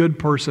really good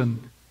person."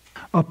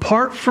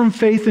 Apart from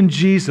faith in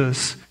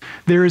Jesus,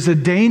 there is a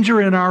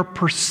danger in our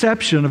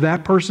perception of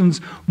that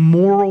person's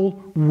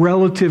moral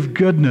relative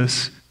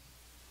goodness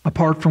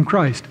apart from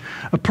Christ.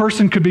 A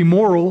person could be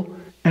moral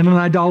and an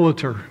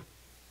idolater.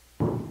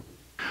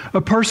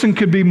 A person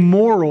could be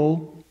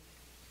moral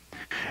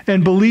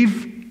and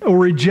believe or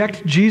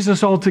reject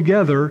Jesus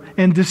altogether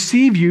and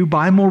deceive you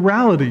by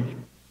morality.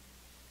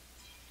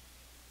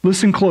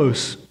 Listen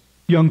close,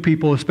 young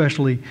people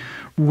especially.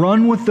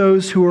 Run with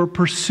those who are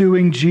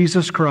pursuing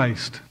Jesus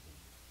Christ.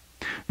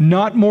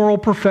 Not moral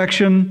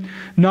perfection,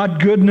 not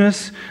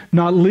goodness,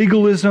 not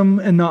legalism,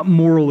 and not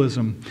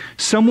moralism.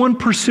 Someone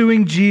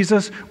pursuing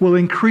Jesus will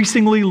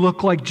increasingly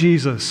look like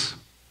Jesus.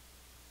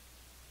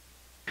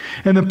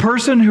 And the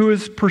person who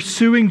is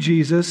pursuing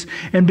Jesus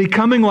and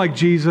becoming like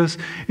Jesus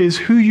is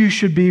who you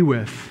should be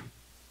with.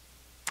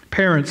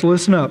 Parents,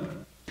 listen up.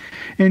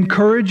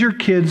 Encourage your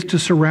kids to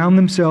surround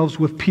themselves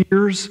with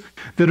peers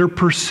that are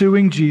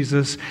pursuing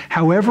Jesus,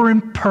 however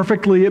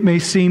imperfectly it may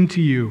seem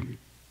to you.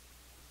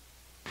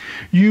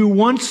 You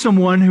want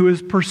someone who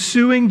is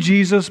pursuing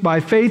Jesus by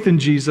faith in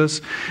Jesus,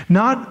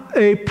 not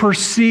a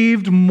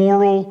perceived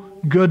moral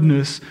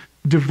goodness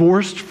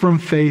divorced from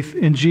faith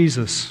in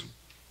Jesus.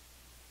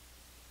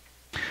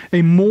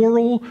 A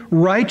moral,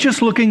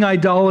 righteous-looking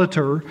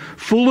idolater,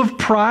 full of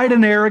pride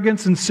and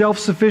arrogance and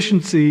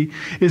self-sufficiency,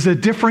 is a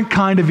different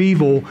kind of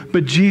evil,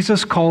 but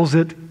Jesus calls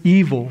it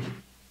evil.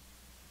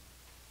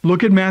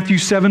 Look at Matthew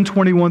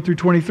 7:21 through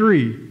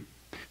 23.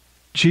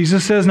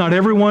 Jesus says, "Not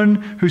everyone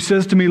who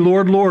says to me,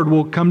 'Lord, Lord,'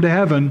 will come to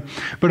heaven,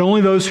 but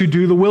only those who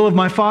do the will of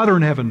my Father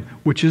in heaven,"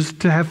 which is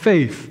to have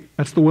faith,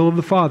 That's the will of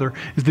the Father,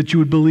 is that you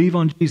would believe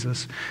on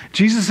Jesus.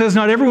 Jesus says,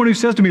 not everyone who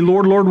says to me,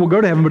 Lord, Lord, will go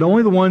to heaven, but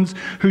only the ones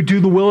who do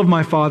the will of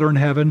my Father in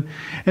heaven.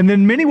 And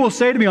then many will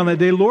say to me on that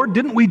day, Lord,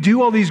 didn't we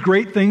do all these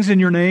great things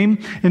in your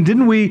name? And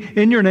didn't we,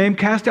 in your name,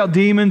 cast out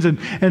demons? And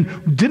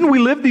didn't we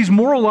live these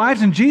moral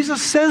lives? And Jesus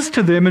says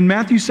to them in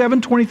Matthew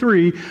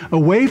 7:23,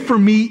 away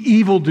from me,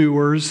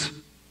 evildoers,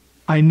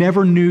 I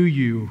never knew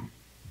you.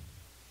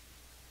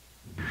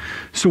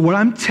 So what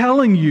I'm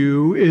telling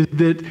you is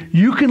that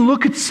you can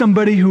look at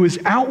somebody who is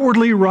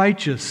outwardly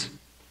righteous.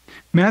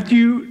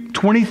 Matthew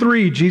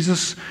 23,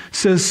 Jesus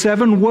says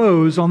 7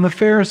 woes on the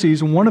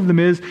Pharisees, and one of them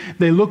is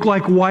they look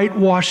like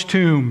whitewashed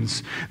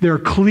tombs. They're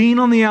clean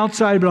on the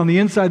outside, but on the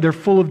inside they're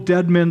full of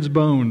dead men's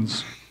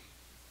bones.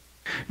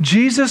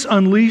 Jesus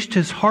unleashed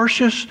his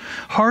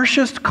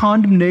harshest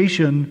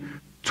condemnation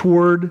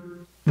toward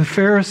the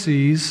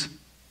Pharisees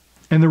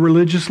and the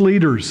religious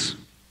leaders.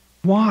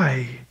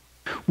 Why?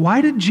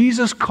 Why did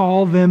Jesus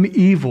call them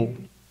evil?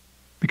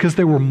 Because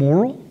they were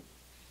moral?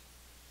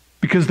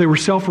 Because they were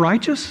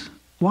self-righteous?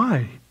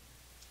 Why?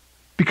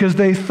 Because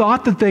they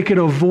thought that they could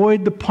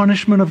avoid the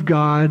punishment of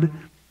God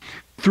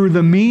through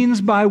the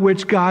means by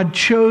which God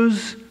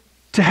chose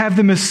to have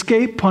them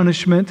escape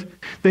punishment.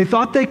 They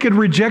thought they could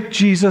reject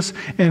Jesus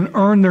and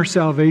earn their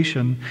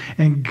salvation.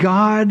 And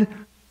God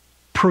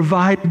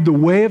provided the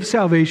way of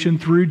salvation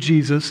through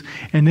Jesus,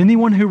 and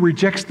anyone who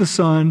rejects the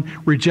Son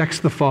rejects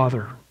the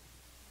Father.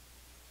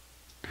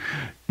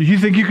 You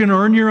think you can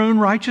earn your own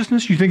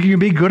righteousness? You think you can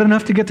be good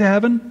enough to get to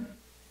heaven?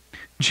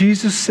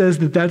 Jesus says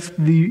that that's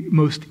the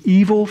most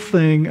evil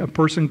thing a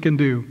person can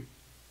do,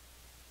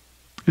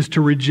 is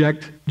to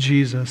reject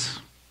Jesus.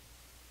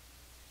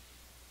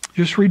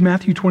 Just read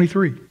Matthew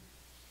 23.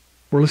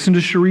 Or listen to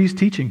Cherie's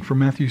teaching from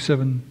Matthew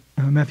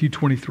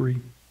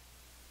 23.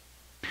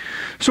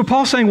 So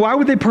Paul's saying, why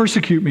would they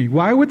persecute me?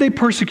 Why would they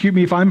persecute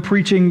me if I'm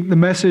preaching the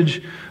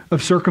message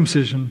of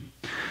circumcision?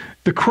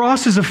 The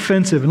cross is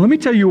offensive. And let me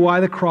tell you why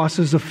the cross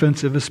is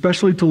offensive,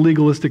 especially to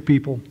legalistic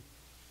people.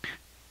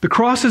 The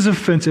cross is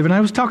offensive. And I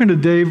was talking to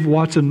Dave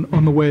Watson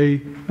on the way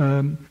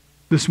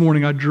this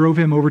morning. I drove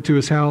him over to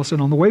his house.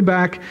 And on the way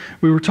back,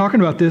 we were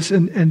talking about this.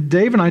 And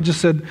Dave and I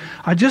just said,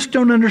 I just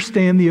don't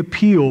understand the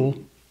appeal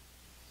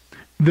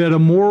that a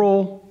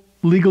moral,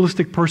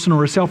 legalistic person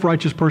or a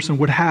self-righteous person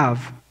would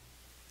have.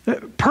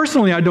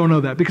 Personally, I don't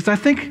know that, because I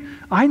think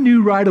I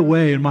knew right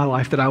away in my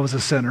life that I was a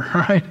sinner,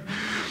 right?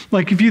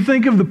 Like if you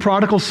think of the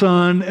prodigal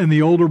son and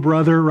the older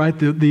brother, right?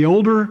 The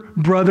older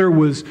brother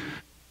was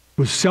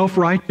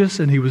self-righteous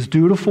and he was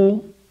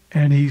dutiful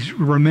and he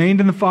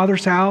remained in the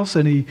father's house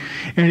and he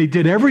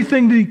did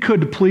everything that he could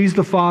to please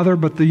the father.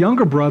 But the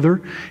younger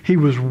brother, he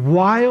was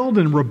wild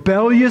and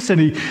rebellious,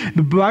 and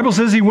the Bible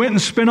says he went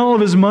and spent all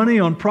of his money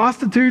on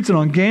prostitutes and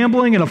on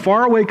gambling in a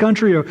faraway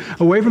country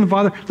away from the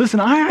father.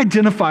 Listen, I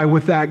identify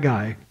with that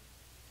guy.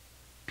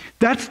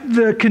 That's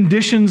the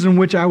conditions in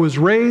which I was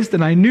raised,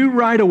 and I knew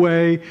right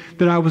away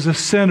that I was a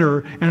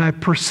sinner, and I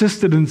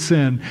persisted in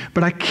sin.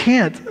 But I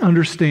can't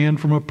understand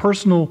from a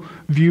personal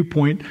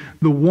viewpoint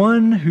the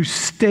one who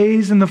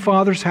stays in the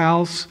Father's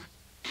house,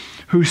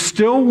 who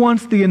still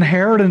wants the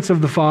inheritance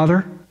of the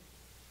Father,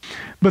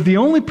 but the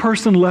only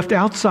person left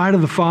outside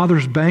of the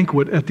Father's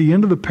banquet at the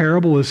end of the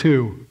parable is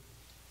who?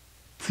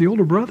 It's the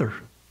older brother.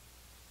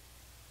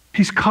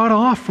 He's cut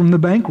off from the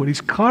banquet.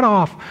 He's cut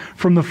off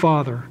from the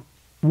Father.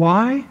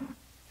 Why?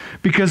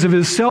 Because of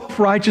his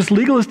self-righteous,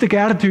 legalistic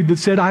attitude that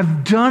said,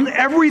 I've done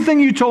everything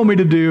you told me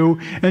to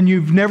do, and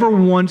you've never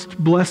once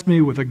blessed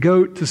me with a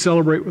goat to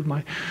celebrate with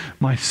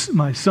my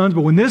sons.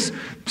 But when this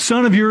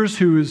son of yours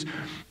who is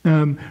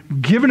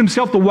given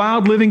himself the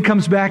wild living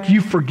comes back,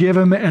 you forgive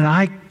him, and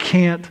I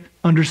can't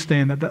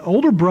understand that. The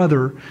older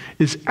brother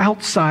is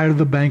outside of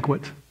the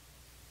banquet.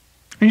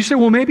 And you say,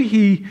 well,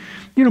 maybe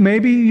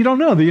maybe you don't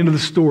know the end of the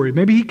story.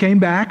 Maybe he came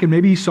back and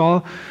maybe he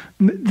saw.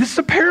 This is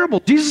a parable.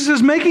 Jesus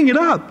is making it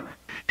up.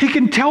 He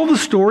can tell the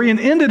story and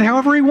end it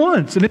however he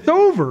wants, and it's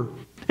over.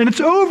 And it's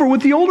over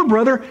with the older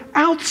brother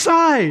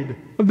outside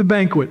of the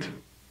banquet.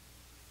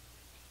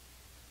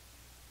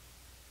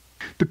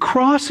 The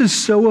cross is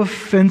so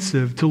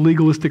offensive to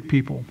legalistic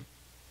people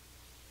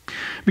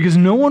because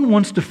no one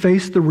wants to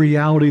face the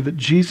reality that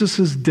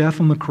Jesus' death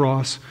on the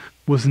cross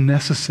was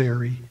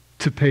necessary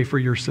to pay for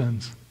your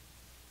sins.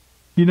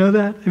 You know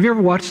that? Have you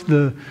ever watched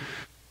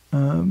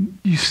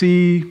you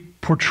see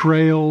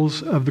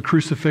portrayals of the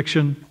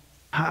crucifixion?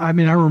 I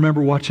mean, I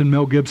remember watching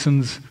Mel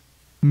Gibson's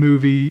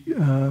movie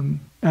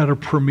at a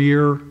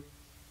premiere,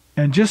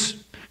 and just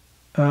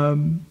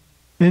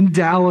in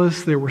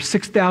Dallas, there were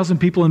 6,000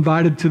 people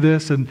invited to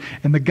this, and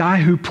the guy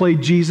who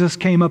played Jesus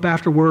came up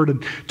afterward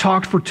and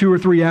talked for 2 or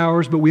 3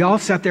 hours, but we all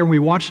sat there and we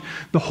watched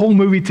the whole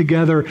movie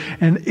together,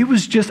 and it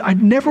was just, I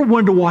never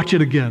wanted to watch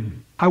it again.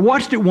 I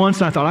watched it once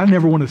and I thought, I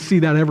never want to see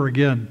that ever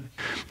again.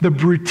 The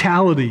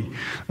brutality,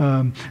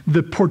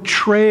 the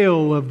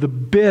portrayal of the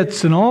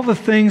bits and all the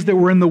things that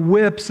were in the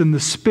whips and the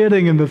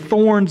spitting and the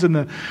thorns and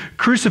the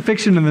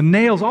crucifixion and the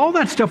nails, all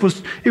that stuff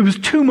was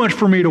too much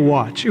for me to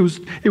watch. It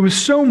was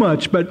so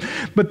much, but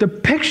the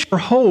picture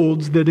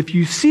holds that if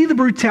you see the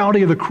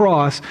brutality of the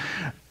cross,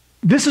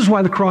 This is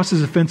why the cross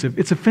is offensive.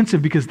 It's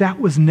offensive because that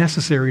was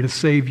necessary to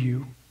save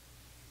you.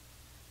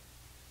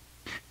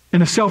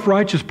 And a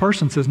self-righteous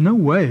person says, no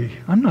way,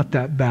 I'm not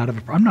that bad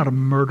I'm not a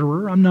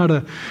murderer. I'm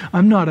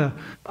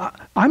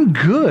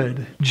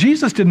good.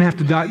 Jesus didn't have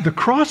to die. The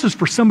cross is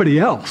for somebody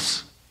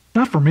else,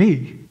 not for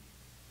me.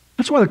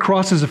 That's why the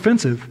cross is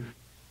offensive.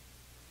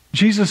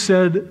 Jesus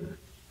said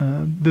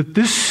that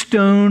this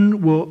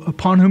stone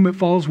upon whom it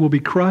falls will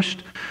be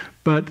crushed,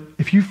 but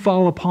if you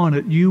fall upon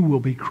it, you will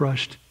be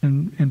crushed.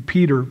 And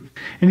Peter.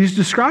 And he's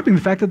describing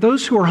the fact that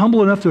those who are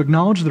humble enough to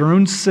acknowledge their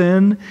own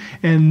sin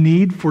and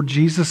need for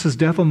Jesus'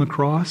 death on the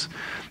cross,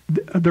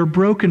 they're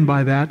broken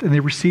by that and they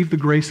receive the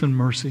grace and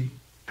mercy.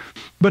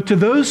 But to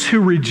those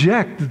who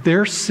reject that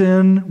their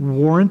sin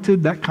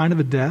warranted that kind of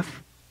a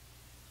death,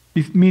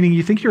 meaning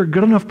you think you're a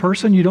good enough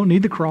person, you don't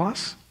need the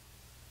cross,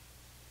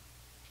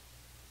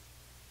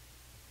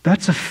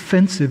 that's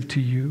offensive to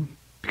you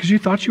because you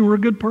thought you were a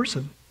good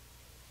person.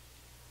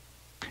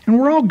 And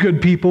we're all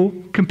good people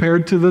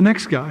compared to the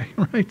next guy,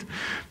 right?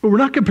 But we're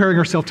not comparing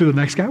ourselves to the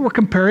next guy. We're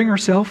comparing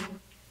ourselves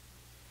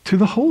to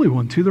the Holy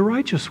One, to the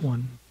righteous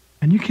one.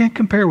 And you can't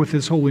compare with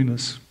His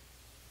holiness.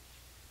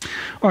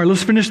 All right,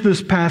 let's finish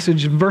this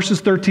passage. In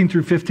verses 13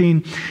 through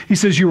 15, he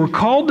says, you were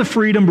called to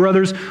freedom,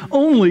 brothers,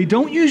 only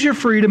don't use your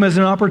freedom as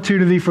an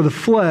opportunity for the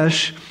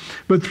flesh,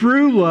 but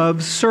through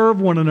love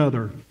serve one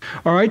another.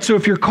 All right, so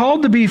if you're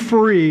called to be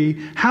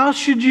free, how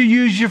should you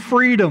use your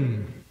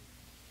freedom?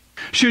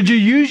 Should you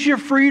use your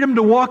freedom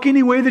to walk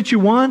any way that you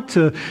want,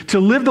 to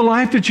live the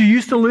life that you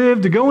used to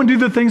live, to go and do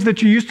the things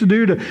that you used to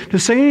do, to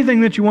say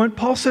anything that you want?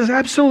 Paul says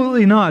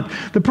absolutely not.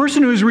 The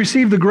person who has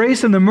received the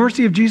grace and the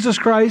mercy of Jesus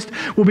Christ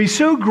will be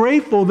so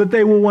grateful that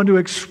they will want to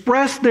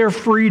express their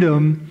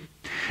freedom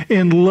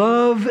in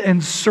love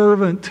and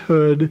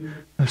servanthood,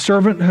 a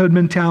servanthood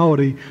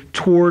mentality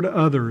toward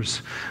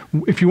others.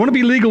 If you want to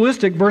be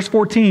legalistic, verse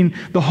 14,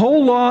 the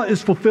whole law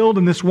is fulfilled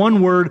in this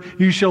one word,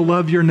 you shall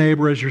love your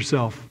neighbor as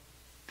yourself.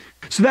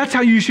 So that's how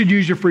you should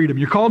use your freedom.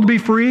 You're called to be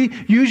free.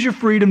 Use your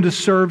freedom to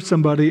serve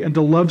somebody and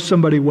to love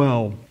somebody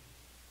well.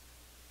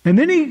 And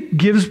then he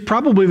gives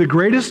probably the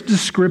greatest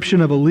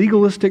description of a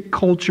legalistic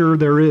culture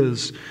there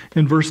is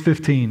in verse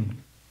 15.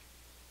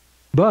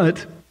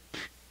 But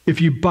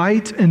if you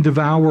bite and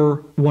devour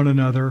one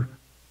another,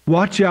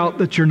 watch out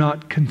that you're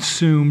not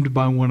consumed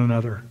by one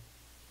another.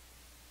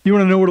 You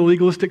want to know what a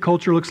legalistic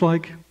culture looks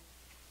like?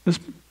 It's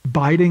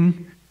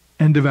biting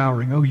and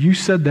devouring. Oh, you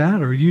said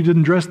that, or you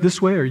didn't dress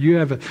this way, or you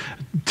have a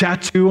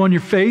tattoo on your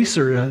face,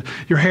 or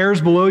your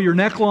hair's below your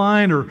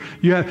neckline, or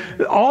you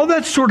have all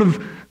that sort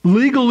of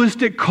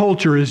legalistic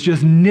culture is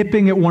just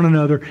nipping at one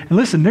another. And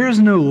listen, there is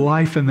no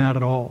life in that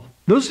at all.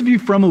 Those of you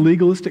from a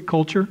legalistic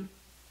culture,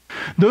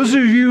 those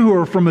of you who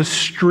are from a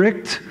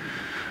strict,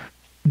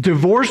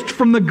 divorced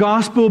from the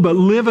gospel but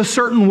live a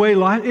certain way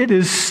life, it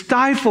is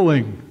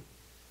stifling.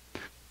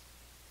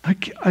 I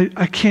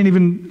can't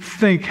even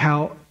think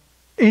how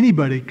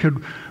anybody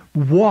could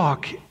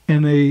walk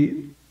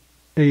in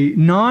a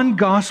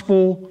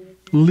non-gospel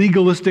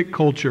legalistic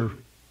culture.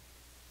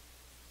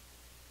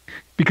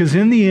 Because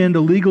in the end, a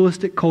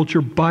legalistic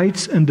culture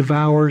bites and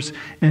devours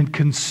and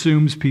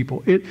consumes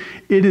people. It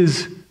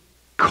is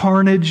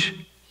carnage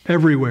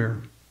everywhere.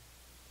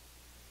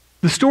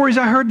 The stories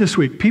I heard this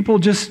week, people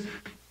just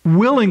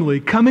willingly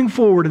coming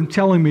forward and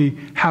telling me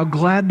how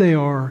glad they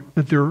are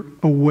that they're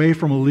away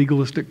from a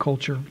legalistic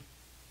culture.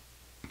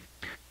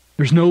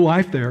 There's no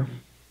life there.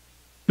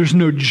 There's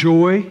no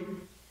joy.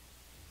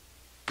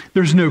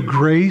 There's no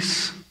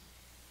grace.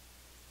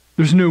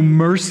 There's no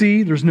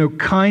mercy. There's no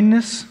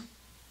kindness.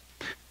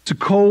 It's a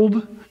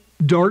cold,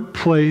 dark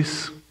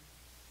place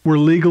where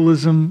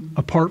legalism,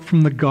 apart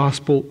from the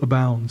gospel,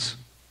 abounds.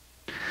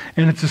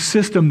 And it's a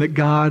system that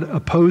God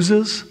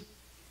opposes,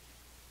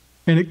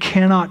 and it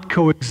cannot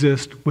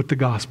coexist with the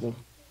gospel.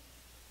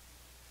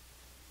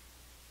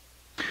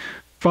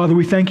 Father,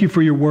 we thank you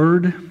for your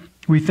word.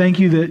 We thank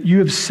you that you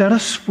have set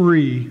us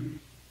free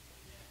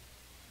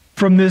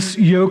from this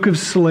yoke of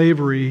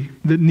slavery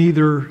that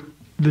neither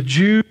the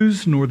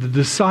Jews nor the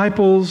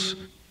disciples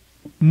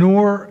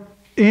nor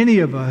any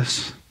of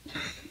us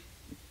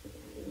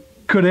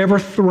could ever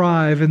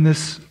thrive in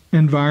this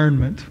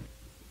environment.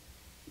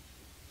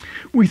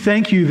 We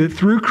thank you that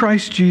through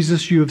Christ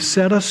Jesus you have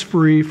set us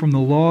free from the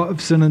law of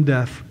sin and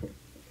death.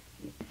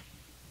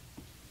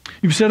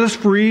 You've set us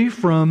free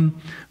from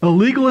a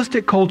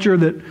legalistic culture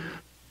that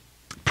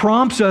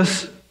prompts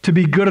us to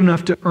be good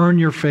enough to earn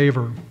your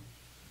favor.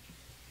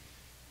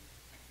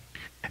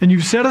 And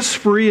you've set us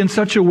free in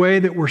such a way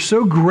that we're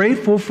so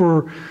grateful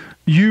for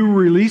you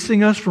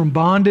releasing us from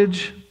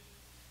bondage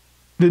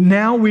that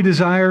now we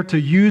desire to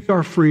use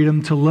our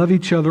freedom to love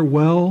each other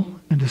well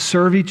and to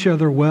serve each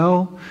other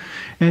well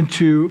and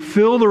to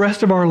fill the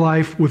rest of our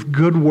life with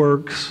good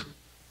works,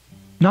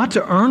 not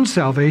to earn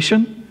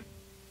salvation,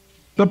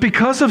 but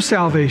because of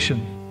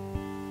salvation.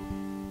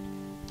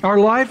 Our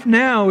life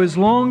now is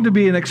long to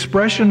be an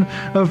expression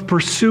of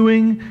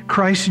pursuing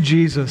Christ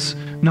Jesus,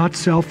 not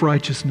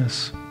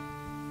self-righteousness,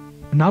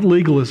 not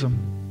legalism.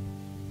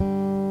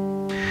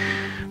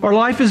 Our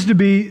life is to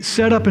be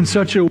set up in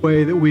such a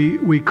way that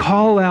we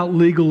call out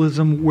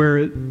legalism where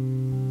it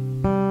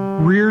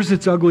rears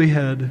its ugly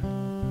head,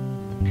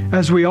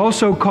 as we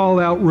also call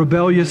out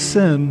rebellious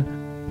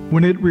sin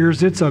when it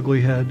rears its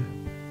ugly head.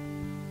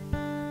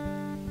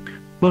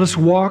 Let us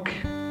walk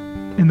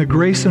in the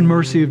grace and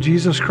mercy of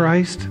Jesus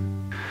Christ,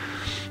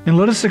 and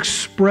let us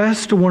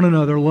express to one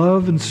another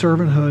love and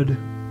servanthood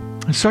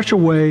in such a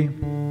way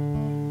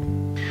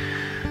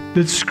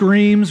that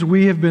screams,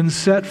 we have been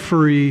set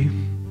free,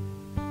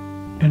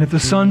 and if the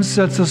Son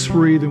sets us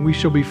free, then we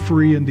shall be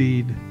free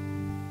indeed,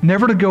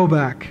 never to go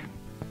back.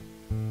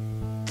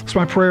 It's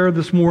my prayer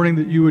this morning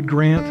that you would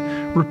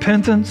grant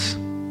repentance,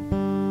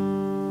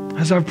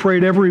 as I've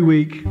prayed every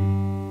week,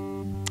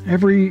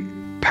 every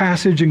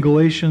passage in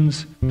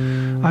Galatians.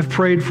 I've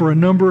prayed for a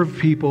number of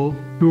people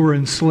who are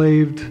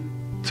enslaved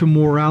to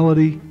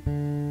morality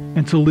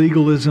and to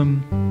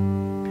legalism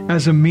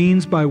as a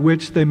means by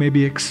which they may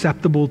be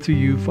acceptable to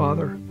you,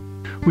 Father.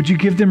 Would you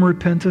give them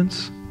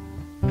repentance?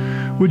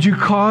 Would you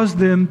cause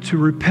them to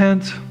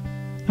repent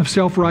of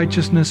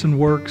self-righteousness and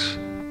works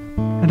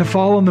and to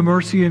fall in the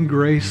mercy and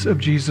grace of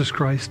Jesus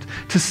Christ,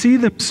 to see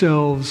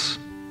themselves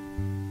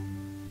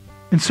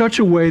in such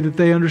a way that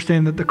they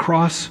understand that the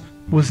cross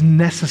was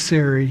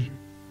necessary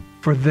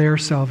for their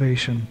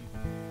salvation.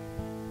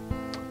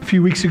 A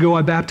few weeks ago,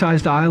 I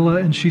baptized Isla,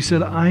 and she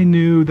said, I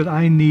knew that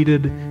I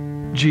needed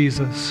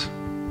Jesus.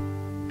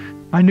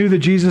 I knew that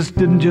Jesus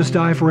didn't just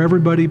die for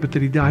everybody, but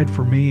that he died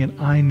for me, and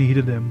I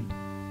needed him.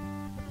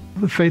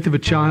 The faith of a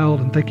child,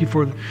 and thank you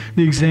for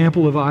the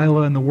example of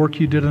Isla and the work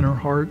you did in her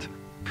heart.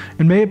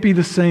 And may it be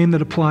the same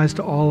that applies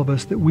to all of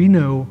us, that we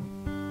know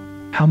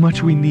how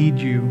much we need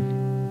you.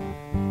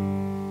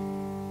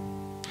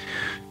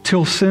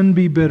 Till sin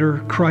be bitter,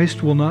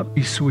 Christ will not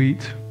be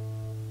sweet.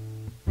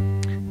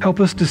 Help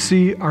us to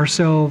see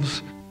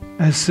ourselves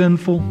as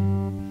sinful,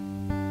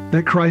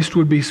 that Christ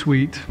would be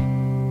sweet.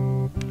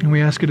 And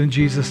we ask it in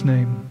Jesus'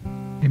 name.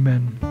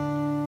 Amen.